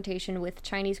confrontation with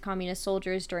Chinese communist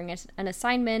soldiers during an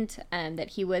assignment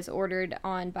that he was ordered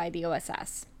on by the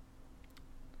OSS.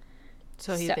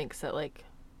 So he thinks that, like,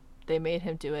 they made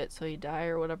him do it so he'd die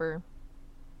or whatever?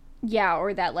 Yeah,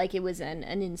 or that, like, it was an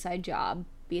inside job,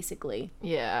 basically.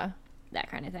 Yeah.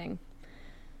 That kind of thing.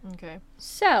 Okay.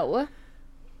 So,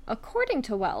 according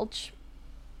to Welch,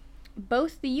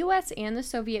 both the U.S. and the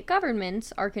Soviet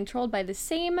governments are controlled by the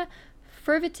same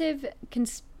furtive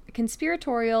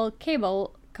conspiratorial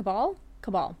cabal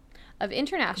of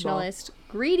internationalists,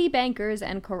 greedy bankers,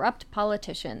 and corrupt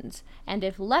politicians. And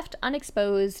if left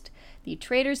unexposed, the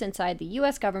traitors inside the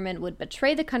U.S. government would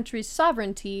betray the country's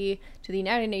sovereignty to the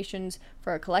United Nations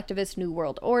for a collectivist New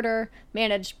World Order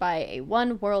managed by a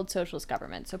one world socialist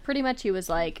government. So pretty much he was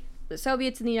like, the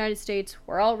Soviets and the United States,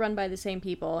 we're all run by the same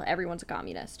people. Everyone's a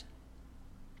communist.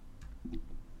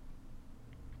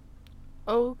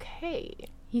 Okay.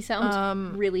 He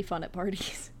sounds really fun at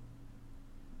parties.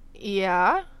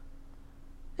 Yeah.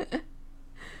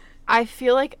 I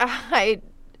feel like I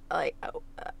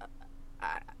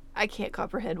can't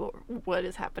comprehend what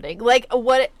is happening. Like,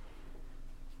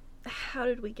 how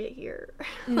did we get here?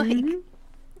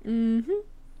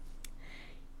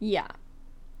 Yeah.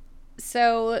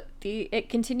 So it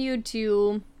continued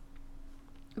to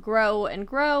grow and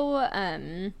grow,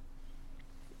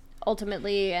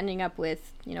 ultimately ending up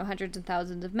with, hundreds of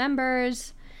thousands of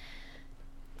members.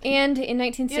 And in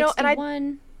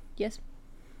 1961, yes.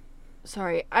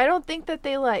 Sorry, I don't think that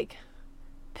they, like,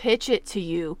 pitch it to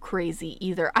you crazy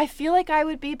either. I feel like I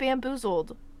would be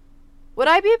bamboozled. Would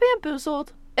I be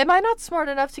bamboozled? Am I not smart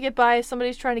enough to get by if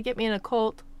somebody's trying to get me in a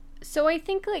cult? So I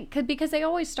think, like, because they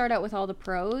always start out with all the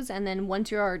pros, and then once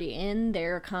you're already in,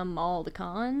 there come all the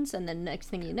cons, and then next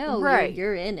thing you know, right.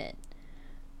 you're in it.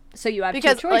 So you have two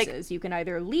choices. Like, you can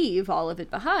either leave all of it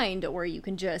behind, or you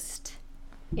can just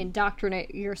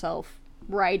indoctrinate yourself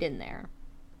right in there.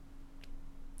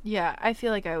 Yeah, I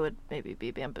feel like I would maybe be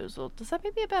bamboozled. Does that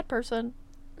make me a bad person?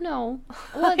 No.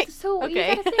 Well, so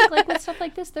okay. You gotta think, like, with stuff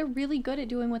like this, they're really good at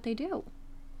doing what they do.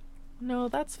 No,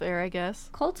 that's fair, I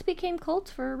guess. Cults became cults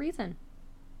for a reason.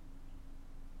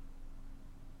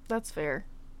 That's fair.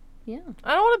 Yeah.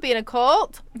 I don't want to be in a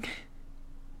cult.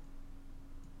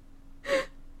 I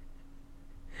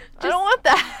don't want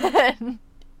that.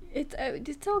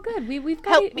 It's all good. We've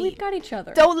got each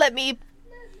other. Don't let me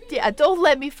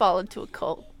fall into a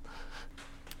cult.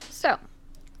 So,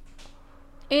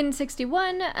 in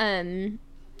 1961,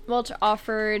 Welch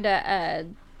offered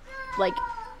like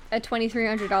a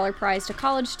 $2,300 prize to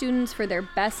college students for their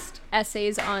best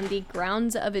essays on the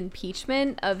grounds of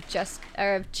impeachment of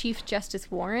Chief Justice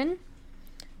Warren,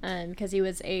 because he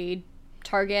was a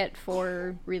target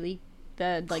for really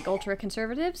the ultra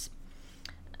conservatives.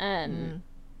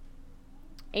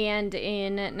 And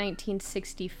in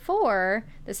 1964,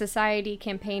 the Society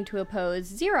campaigned to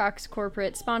oppose Xerox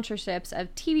corporate sponsorships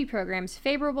of TV programs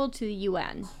favorable to the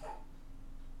UN.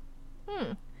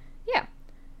 Yeah.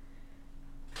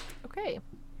 Okay.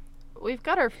 We've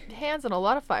got our hands in a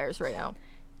lot of fires right now.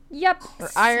 Yep. Or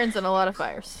irons in a lot of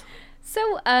fires.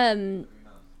 So,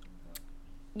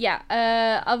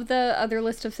 yeah, of the other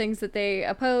list of things that they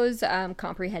oppose,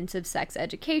 comprehensive sex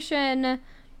education,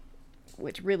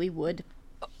 which really would.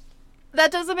 That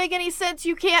doesn't make any sense.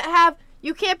 You can't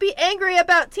be angry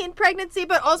about teen pregnancy,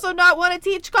 but also not want to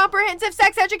teach comprehensive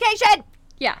sex education.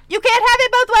 Yeah. You can't have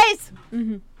it both ways.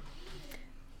 Mm-hmm.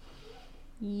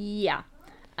 Yeah.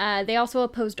 They also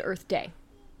opposed Earth Day.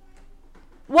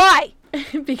 Why?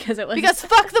 Because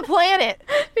fuck the planet.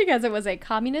 Because it was a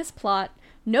communist plot,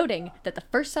 noting that the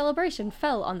first celebration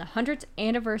fell on the 100th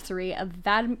anniversary of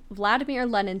Vladimir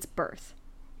Lenin's birth.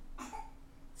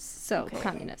 So, okay.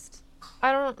 Communists.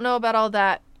 I don't know about all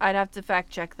that. I'd have to fact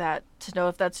check that to know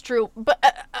if that's true. But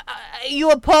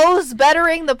you oppose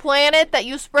bettering the planet that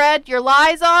you spread your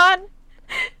lies on?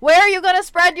 Where are you going to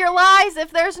spread your lies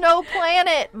if there's no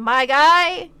planet, my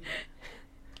guy?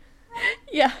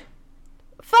 Yeah.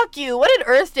 Fuck you. What did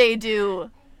Earth Day do?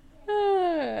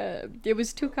 It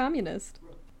was too communist.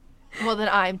 Well, then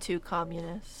I'm too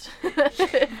communist.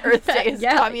 Earth Day is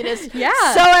communist.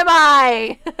 Yeah. So am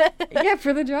I. Yeah,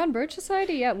 for the John Birch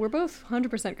Society, yeah, we're both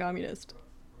 100% communist.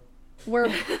 We're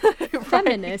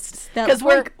feminists. Because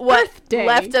we're, what, Earth Day.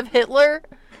 left of Hitler?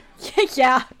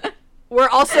 Yeah. We're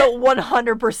also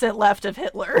 100% left of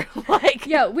Hitler. Like,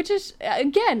 Yeah, which is,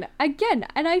 again,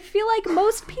 and I feel like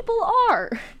most people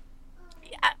are.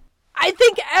 I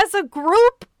think as a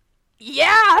group,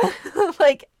 yeah.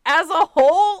 Like, as a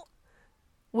whole,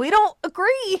 we don't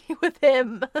agree with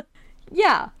him.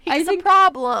 Yeah. He's a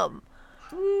problem.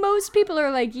 Most people are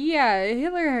like, yeah,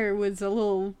 Hitler was a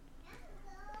little,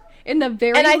 in the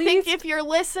very least. And I least, think if you're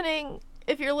listening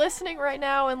right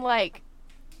now and, like,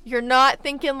 you're not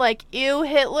thinking, like, ew,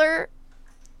 Hitler,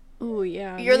 ooh,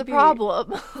 yeah, you're the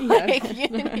problem. Yeah. Like, I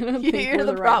don't think you're we're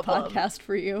the right problem. podcast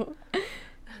for you.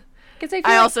 Because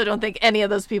I also don't think any of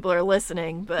those people are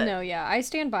listening, but... No, yeah, I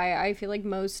stand by it. I feel like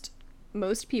most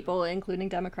people, including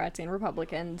Democrats and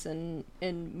Republicans and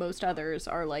most others,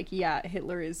 are like, yeah,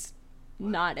 Hitler is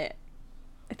not it.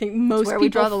 I think most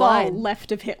people fall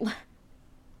left of Hitler.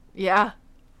 Yeah.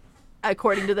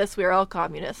 According to this, we're all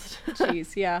communist.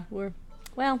 Jeez, yeah,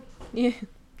 yeah.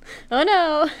 Oh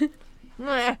no.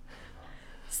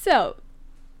 So,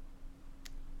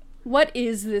 what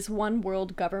is this one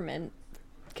world government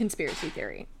conspiracy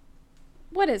theory?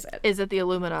 What is it? Is it the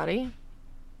Illuminati?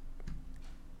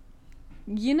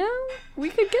 You know, we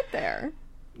could get there.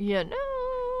 You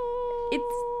know.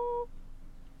 It's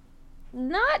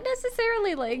not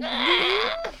necessarily like...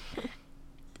 Yeah,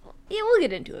 we'll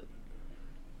get into it.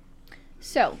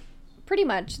 So, pretty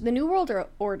much, the New World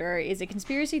Order is a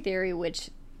conspiracy theory which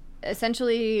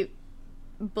essentially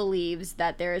believes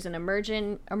that there is an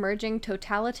emerging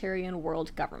totalitarian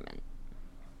world government.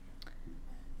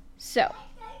 So,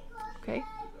 okay.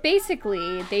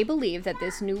 Basically, they believe that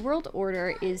this New World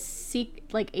Order is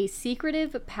like a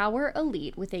secretive power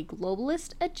elite with a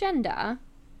globalist agenda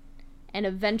and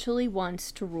eventually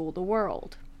wants to rule the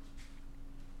world.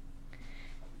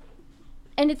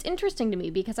 And it's interesting to me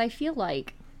because I feel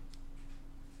like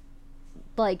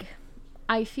the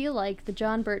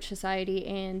John Birch Society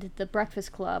and the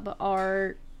Breakfast Club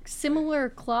are similar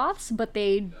cloths, but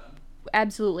they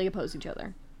absolutely oppose each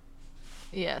other.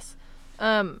 Yes.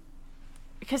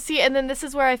 Because see, and then this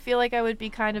is where I feel like I would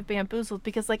be kind of bamboozled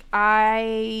because, like,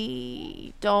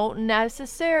 I don't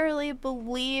necessarily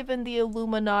believe in the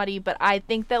Illuminati, but I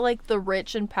think that, like, the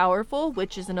rich and powerful,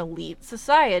 which is an elite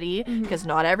society, because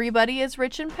not everybody is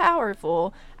rich and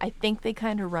powerful, I think they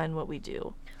kind of run what we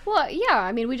do. Well, yeah,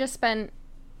 I mean, we just spent,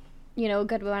 a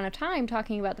good amount of time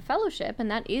talking about the Fellowship,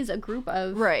 and that is a group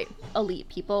of elite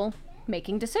people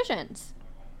making decisions.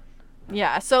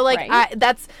 Yeah, so, like, right?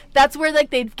 that's where,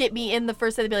 like, they'd get me in the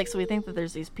first day. They'd be like, so we think that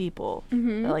there's these people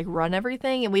that, like, run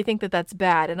everything, and we think that that's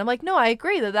bad. And I'm like, no, I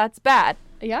agree that that's bad.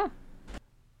 Yeah.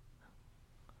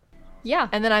 Yeah.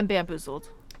 And then I'm bamboozled.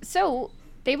 So,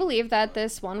 they believe that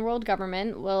this one world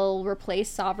government will replace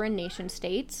sovereign nation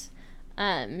states.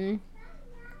 And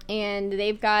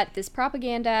they've got this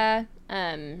propaganda.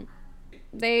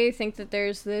 They think that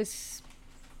there's this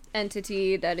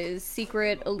entity that is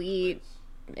secret, elite,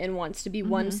 and wants to be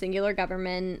one singular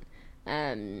government.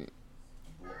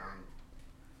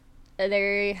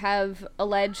 They have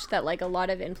alleged that, like, a lot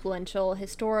of influential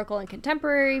historical and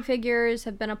contemporary figures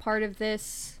have been a part of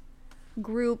this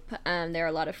group. There are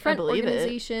a lot of front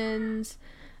organizations.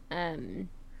 Yeah.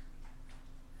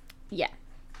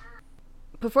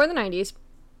 Before the 90s,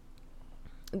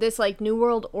 this, like, New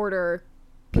World Order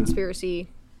conspiracy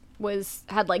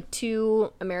had like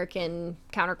two American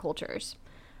countercultures.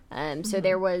 So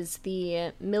there was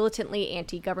the militantly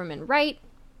anti-government right,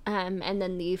 and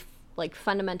then the like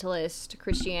fundamentalist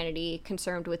Christianity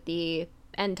concerned with the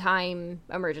end time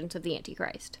emergence of the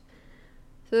Antichrist.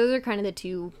 So those are kind of the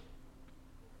two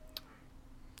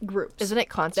groups. Isn't it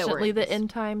constantly the end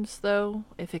times, though?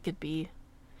 If it could be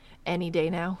any day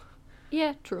now.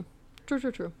 Yeah, true.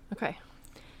 True. Okay.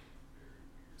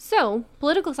 So,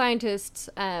 political scientists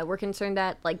were concerned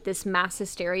that, like, this mass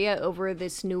hysteria over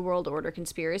this New World Order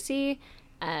conspiracy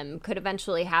could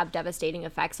eventually have devastating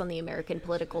effects on the American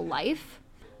political life.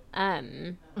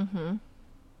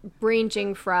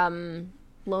 Ranging from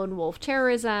lone wolf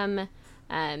terrorism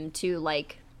to,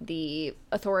 like, the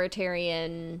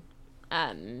authoritarian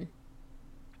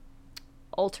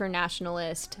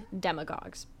ultra-nationalist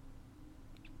demagogues.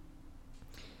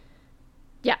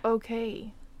 Yeah.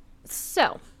 Okay.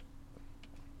 So,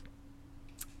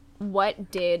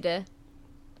 what did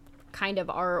kind of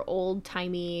our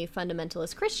old-timey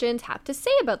fundamentalist Christians have to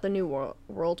say about the New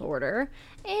World Order,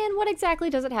 and what exactly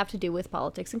does it have to do with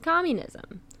politics and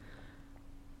communism?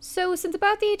 So, since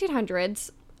about the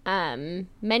 1800s,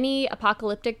 many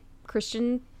apocalyptic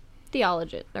Christian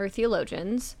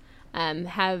theologians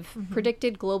have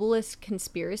predicted globalist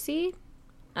conspiracy.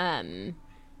 So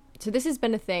this has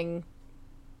been a thing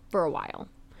for a while.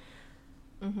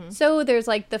 So there's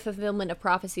like the fulfillment of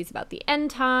prophecies about the end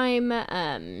time,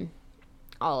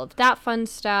 all of that fun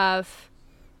stuff.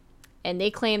 And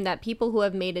they claim that people who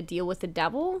have made a deal with the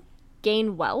devil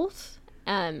gain wealth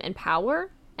and power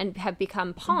and have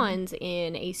become pawns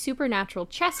in a supernatural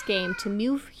chess game to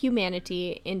move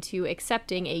humanity into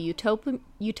accepting a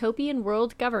utopian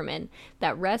world government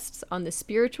that rests on the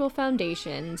spiritual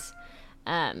foundations.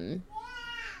 I'm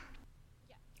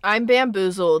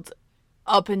bamboozled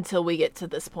up until we get to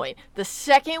this point. The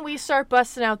second we start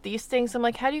busting out these things, I'm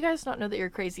like, how do you guys not know that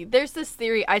you're crazy? There's this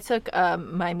theory. I took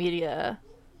my media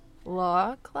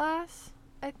law class,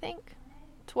 I think,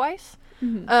 twice,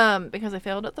 because I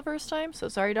failed it the first time. So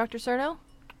sorry, Dr. Cerno.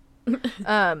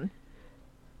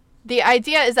 The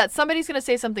idea is that somebody's going to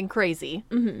say something crazy,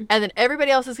 and then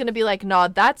everybody else is going to be like, nah,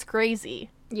 that's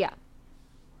crazy. Yeah.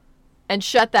 And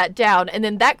shut that down, and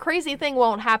then that crazy thing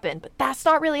won't happen. But that's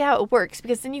not really how it works,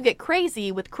 because then you get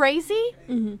crazy with crazy,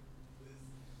 and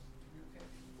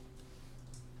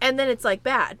then it's like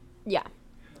bad. Yeah.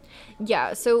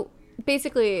 Yeah, so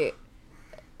basically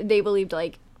they believed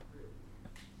like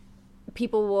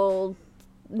people will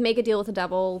make a deal with the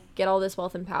devil, get all this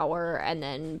wealth and power, and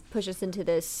then push us into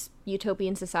this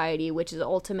utopian society, which is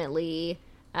ultimately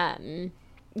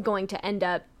going to end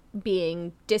up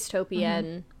being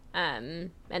dystopian.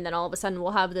 And then all of a sudden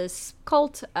we'll have this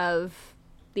cult of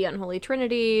the unholy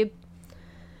trinity.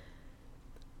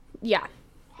 Yeah.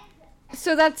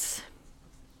 So that's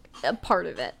a part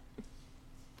of it.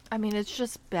 I mean, it's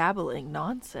just babbling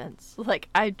nonsense. Like,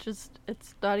 it's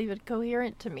not even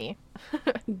coherent to me.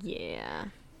 Yeah.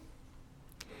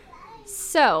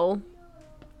 So,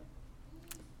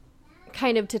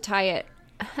 kind of to tie it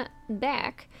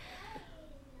back.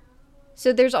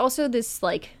 So there's also this,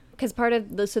 like, because part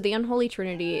of the unholy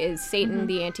trinity is Satan,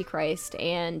 the Antichrist,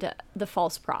 and the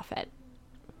false prophet.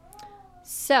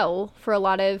 So, for a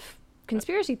lot of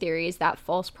conspiracy theories, that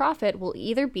false prophet will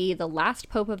either be the last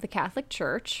pope of the Catholic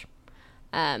Church,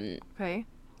 Okay.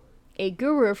 a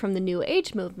guru from the New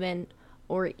Age movement,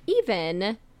 or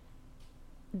even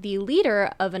the leader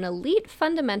of an elite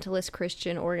fundamentalist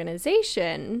Christian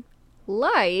organization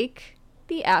like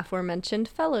the aforementioned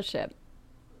fellowship.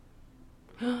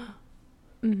 Bum,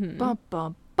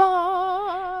 bum,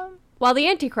 bum. While the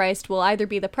Antichrist will either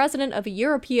be the president of a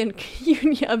European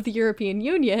Union of the European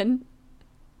Union,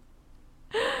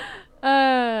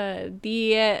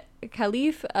 the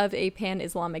caliph of a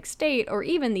pan-Islamic state, or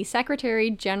even the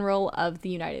Secretary General of the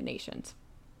United Nations.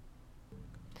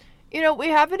 You know, we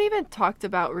haven't even talked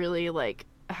about really, like,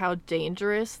 how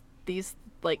dangerous these,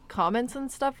 like, comments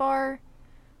and stuff are.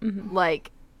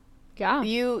 Like, Yeah.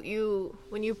 you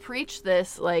when you preach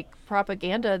this, like,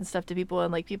 propaganda and stuff to people,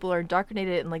 and, like, people are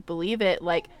indoctrinated and, like, believe it,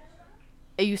 like,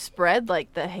 you spread,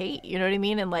 like, the hate, you know what I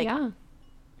mean? And, like, Yeah.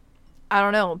 I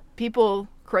don't know, people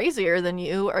crazier than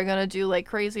you are gonna do, like,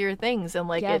 crazier things, and,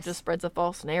 like, Yes. it just spreads a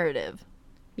false narrative.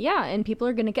 Yeah, and people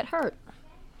are gonna get hurt.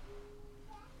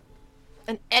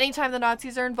 And anytime the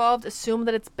Nazis are involved, assume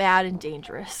that it's bad and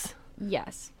dangerous.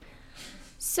 Yes.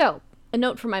 So, a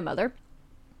note from my mother.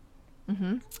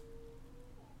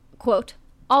 Quote,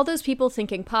 all those people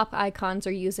thinking pop icons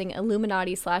are using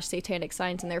Illuminati/satanic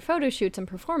signs in their photo shoots and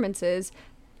performances.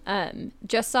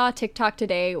 Just saw a TikTok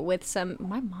today with some...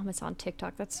 My mom is on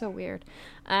TikTok. That's so weird.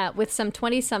 With some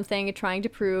 20-something trying to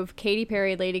prove Katy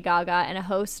Perry, Lady Gaga, and a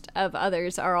host of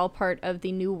others are all part of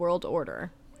the New World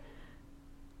Order.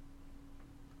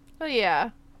 Oh, yeah.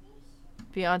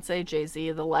 Beyonce,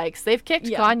 Jay-Z, the likes. They've kicked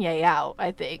Yeah. Kanye out,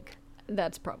 I think.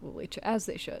 That's probably true. As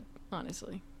they should,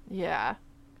 honestly. Yeah.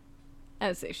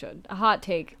 As they should. A hot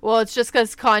take. Well, it's just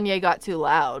because Kanye got too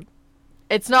loud.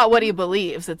 It's not what he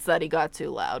believes, it's that he got too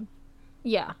loud.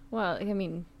 Yeah. Well, I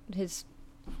mean, his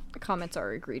comments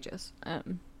are egregious.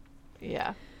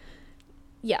 Yeah.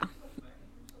 Yeah.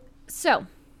 So,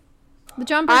 the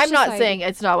John Birch I'm not Society- saying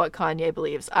it's not what Kanye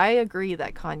believes. I agree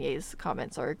that Kanye's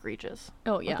comments are egregious.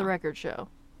 Oh, yeah. Let the record show.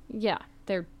 Yeah.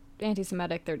 They're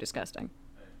anti-Semitic. They're disgusting.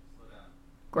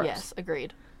 Gross. Yes,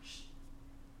 agreed.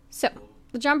 So,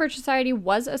 the John Birch Society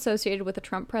was associated with the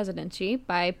Trump presidency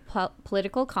by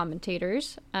political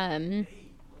commentators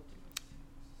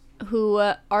who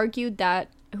argued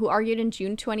in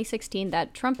June 2016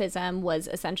 that Trumpism was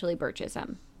essentially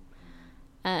Birchism.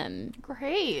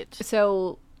 Great.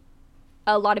 So,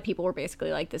 a lot of people were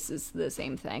basically like, this is the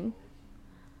same thing.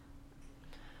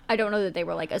 I don't know that they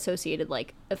were, like, associated,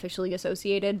 like, officially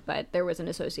associated, but there was an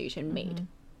association made.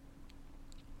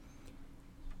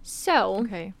 So,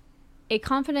 Okay. a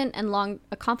confidant and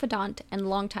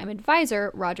longtime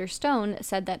advisor, Roger Stone,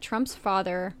 said that Trump's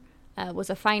father was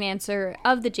a financer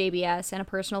of the JBS and a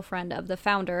personal friend of the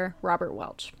founder, Robert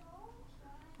Welch.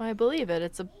 I believe it.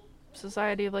 It's a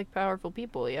society of, like, powerful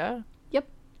people, yeah? Yep.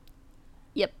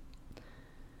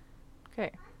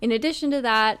 Okay. In addition to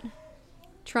that,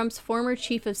 Trump's former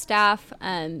chief of staff,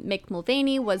 Mick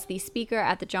Mulvaney, was the speaker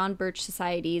at the John Birch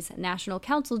Society's National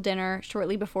Council dinner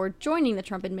shortly before joining the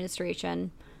Trump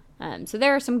administration. So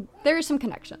there are some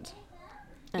connections.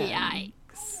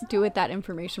 Yikes. Do with that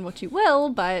information what you will,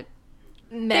 but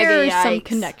Mega there are yikes. some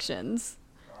connections.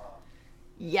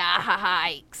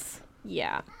 Yikes.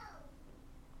 Yeah.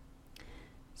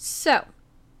 So,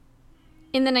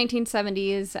 in the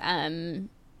 1970s,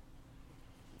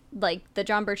 like, the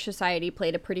John Birch Society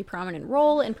played a pretty prominent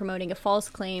role in promoting a false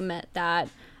claim that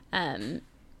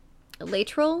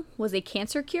Laetrile was a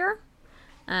cancer cure,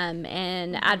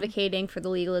 and advocating for the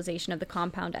legalization of the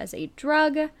compound as a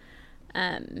drug.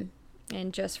 And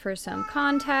just for some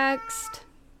context,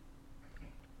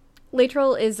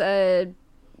 Laetrile is a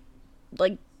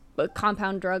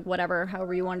compound drug, whatever,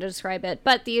 however you want to describe it.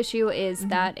 But the issue is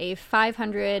that a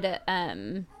 500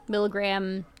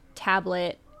 milligram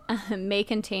tablet may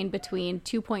contain between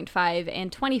 2.5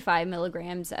 and 25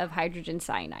 milligrams of hydrogen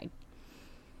cyanide.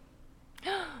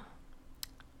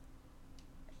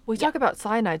 We talk about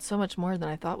cyanide so much more than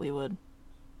I thought we would.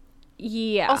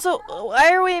 Yeah. Also,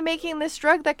 why are we making this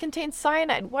drug that contains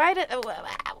cyanide? Why is it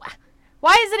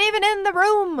even in the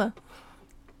room?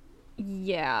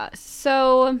 Yeah.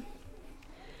 So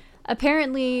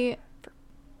apparently,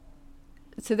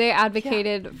 they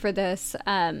advocated for this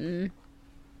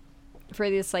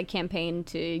like campaign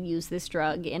to use this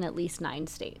drug in at least 9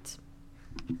 states.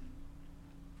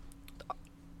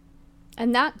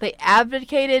 And that They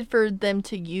advocated for them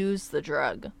to use the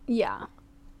drug yeah.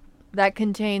 that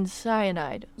contains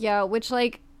cyanide. Yeah, which,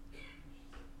 like,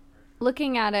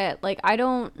 looking at it, like, I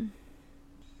don't...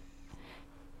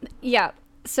 Yeah,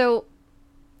 so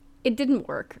it didn't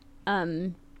work.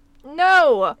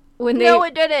 No! When No,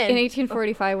 it didn't! In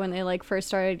 1845, when they, like, first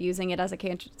started using it as a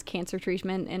cancer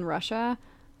treatment in Russia,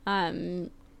 and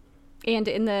in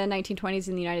the 1920s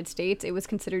in the United States, it was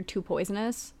considered too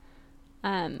poisonous.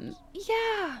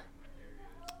 Yeah.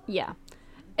 Yeah.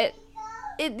 It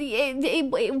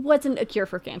wasn't a cure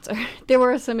for cancer. There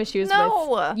were some issues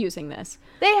with using this.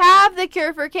 They have the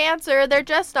cure for cancer. They're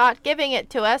just not giving it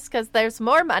to us because there's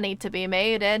more money to be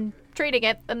made in treating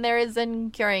it than there is in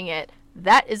curing it.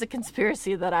 That is a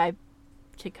conspiracy that I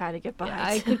could kind of get behind.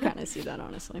 Yeah, I could kind of see that,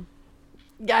 honestly.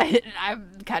 I'm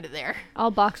kind of there.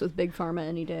 I'll box with Big Pharma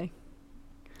any day.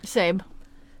 Same.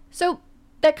 So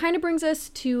that kind of brings us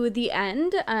to the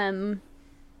end.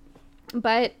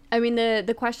 But, I mean,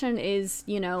 the question is,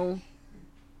 you know,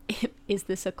 is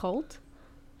this a cult?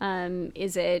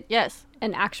 Is it Yes.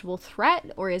 an actual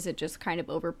threat, or is it just kind of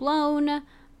overblown?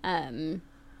 Yeah.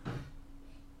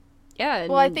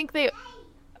 Well, I think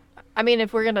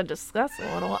if we're going to discuss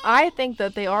a little, I think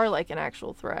that they are like an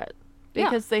actual threat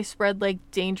because they spread like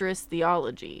dangerous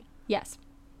theology. Yes.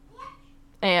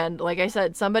 And like I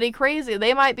said, somebody crazy,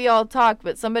 they might be all talk,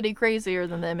 but somebody crazier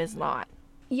than them is not.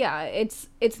 Yeah, it's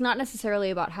not necessarily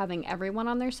about having everyone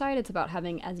on their side. It's about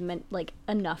having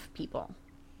enough people.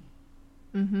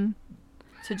 Mm-hmm.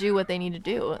 To do what they need to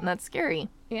do, and that's scary.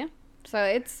 Yeah. So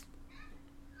it's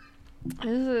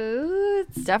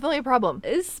Definitely a problem.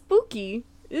 It's spooky.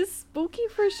 It's spooky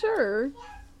for sure.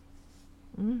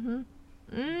 Mm-hmm.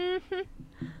 Mm-hmm.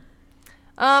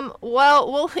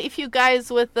 Well, we'll leave you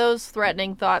guys with those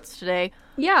threatening thoughts today.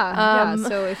 Yeah.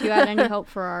 So if you had any hope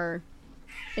for our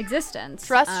existence,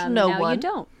 trust no now one. you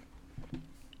don't.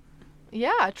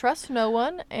 Yeah, trust no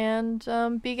one, and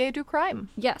be gay, do crime.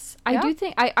 Yes, I do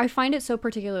think I find it so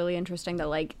particularly interesting that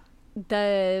like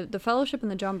the Fellowship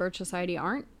and the John Birch Society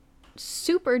aren't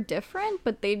super different,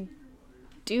 but they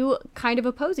do kind of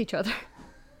oppose each other.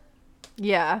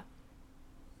 Yeah.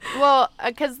 Well,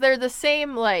 because they're the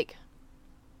same, like,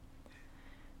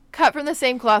 cut from the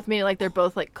same cloth, meaning like they're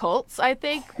both like cults, I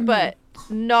think, but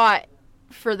not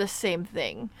for the same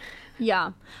thing.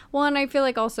 Yeah. Well, and I feel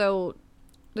like also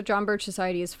the John Birch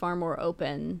Society is far more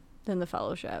open than the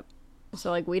Fellowship. So,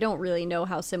 like, we don't really know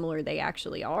how similar they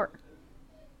actually are.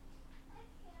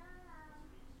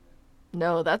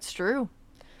 No, that's true.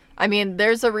 I mean,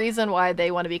 there's a reason why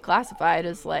they want to be classified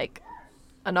as, like,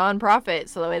 a non-profit,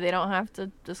 so that way they don't have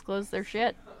to disclose their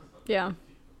shit. Yeah.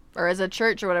 Or as a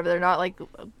church or whatever, they're not, like,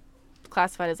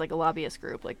 classified as, like, a lobbyist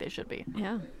group like they should be.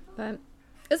 Yeah. But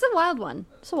it's a wild one.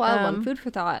 It's a wild one. Food for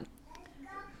thought.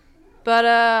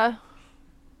 But,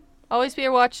 always be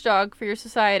a watchdog for your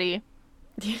society.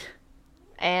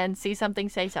 And see something,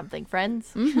 say something,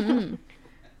 friends. Mm-hmm.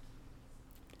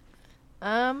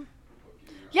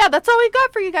 Yeah, that's all we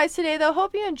got for you guys today, though.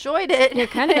 Hope you enjoyed it. You're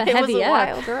kind of a It was heavy a up.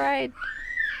 wild ride.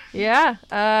 Yeah.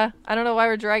 I don't know why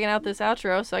we're dragging out this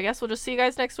outro, so I guess we'll just see you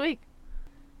guys next week.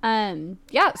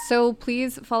 Yeah, so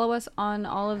please follow us on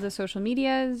all of the social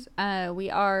medias. We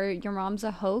are Your Mom's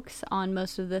a Hoax on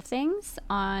most of the things.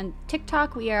 On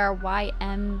TikTok, we are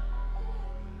YMAH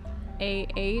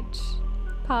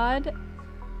Pod.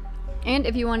 And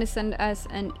if you want to send us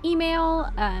an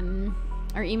email,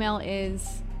 our email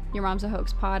is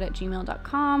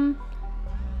yourmomsahoaxpod@gmail.com.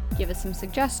 Give us some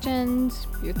suggestions,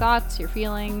 your thoughts, your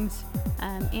feelings,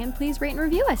 and please rate and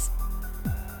review us.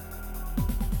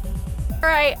 All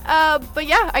right. But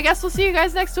yeah, I guess we'll see you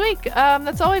guys next week.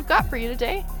 That's all we've got for you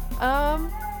today.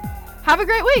 Have a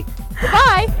great week.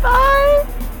 Bye. Bye.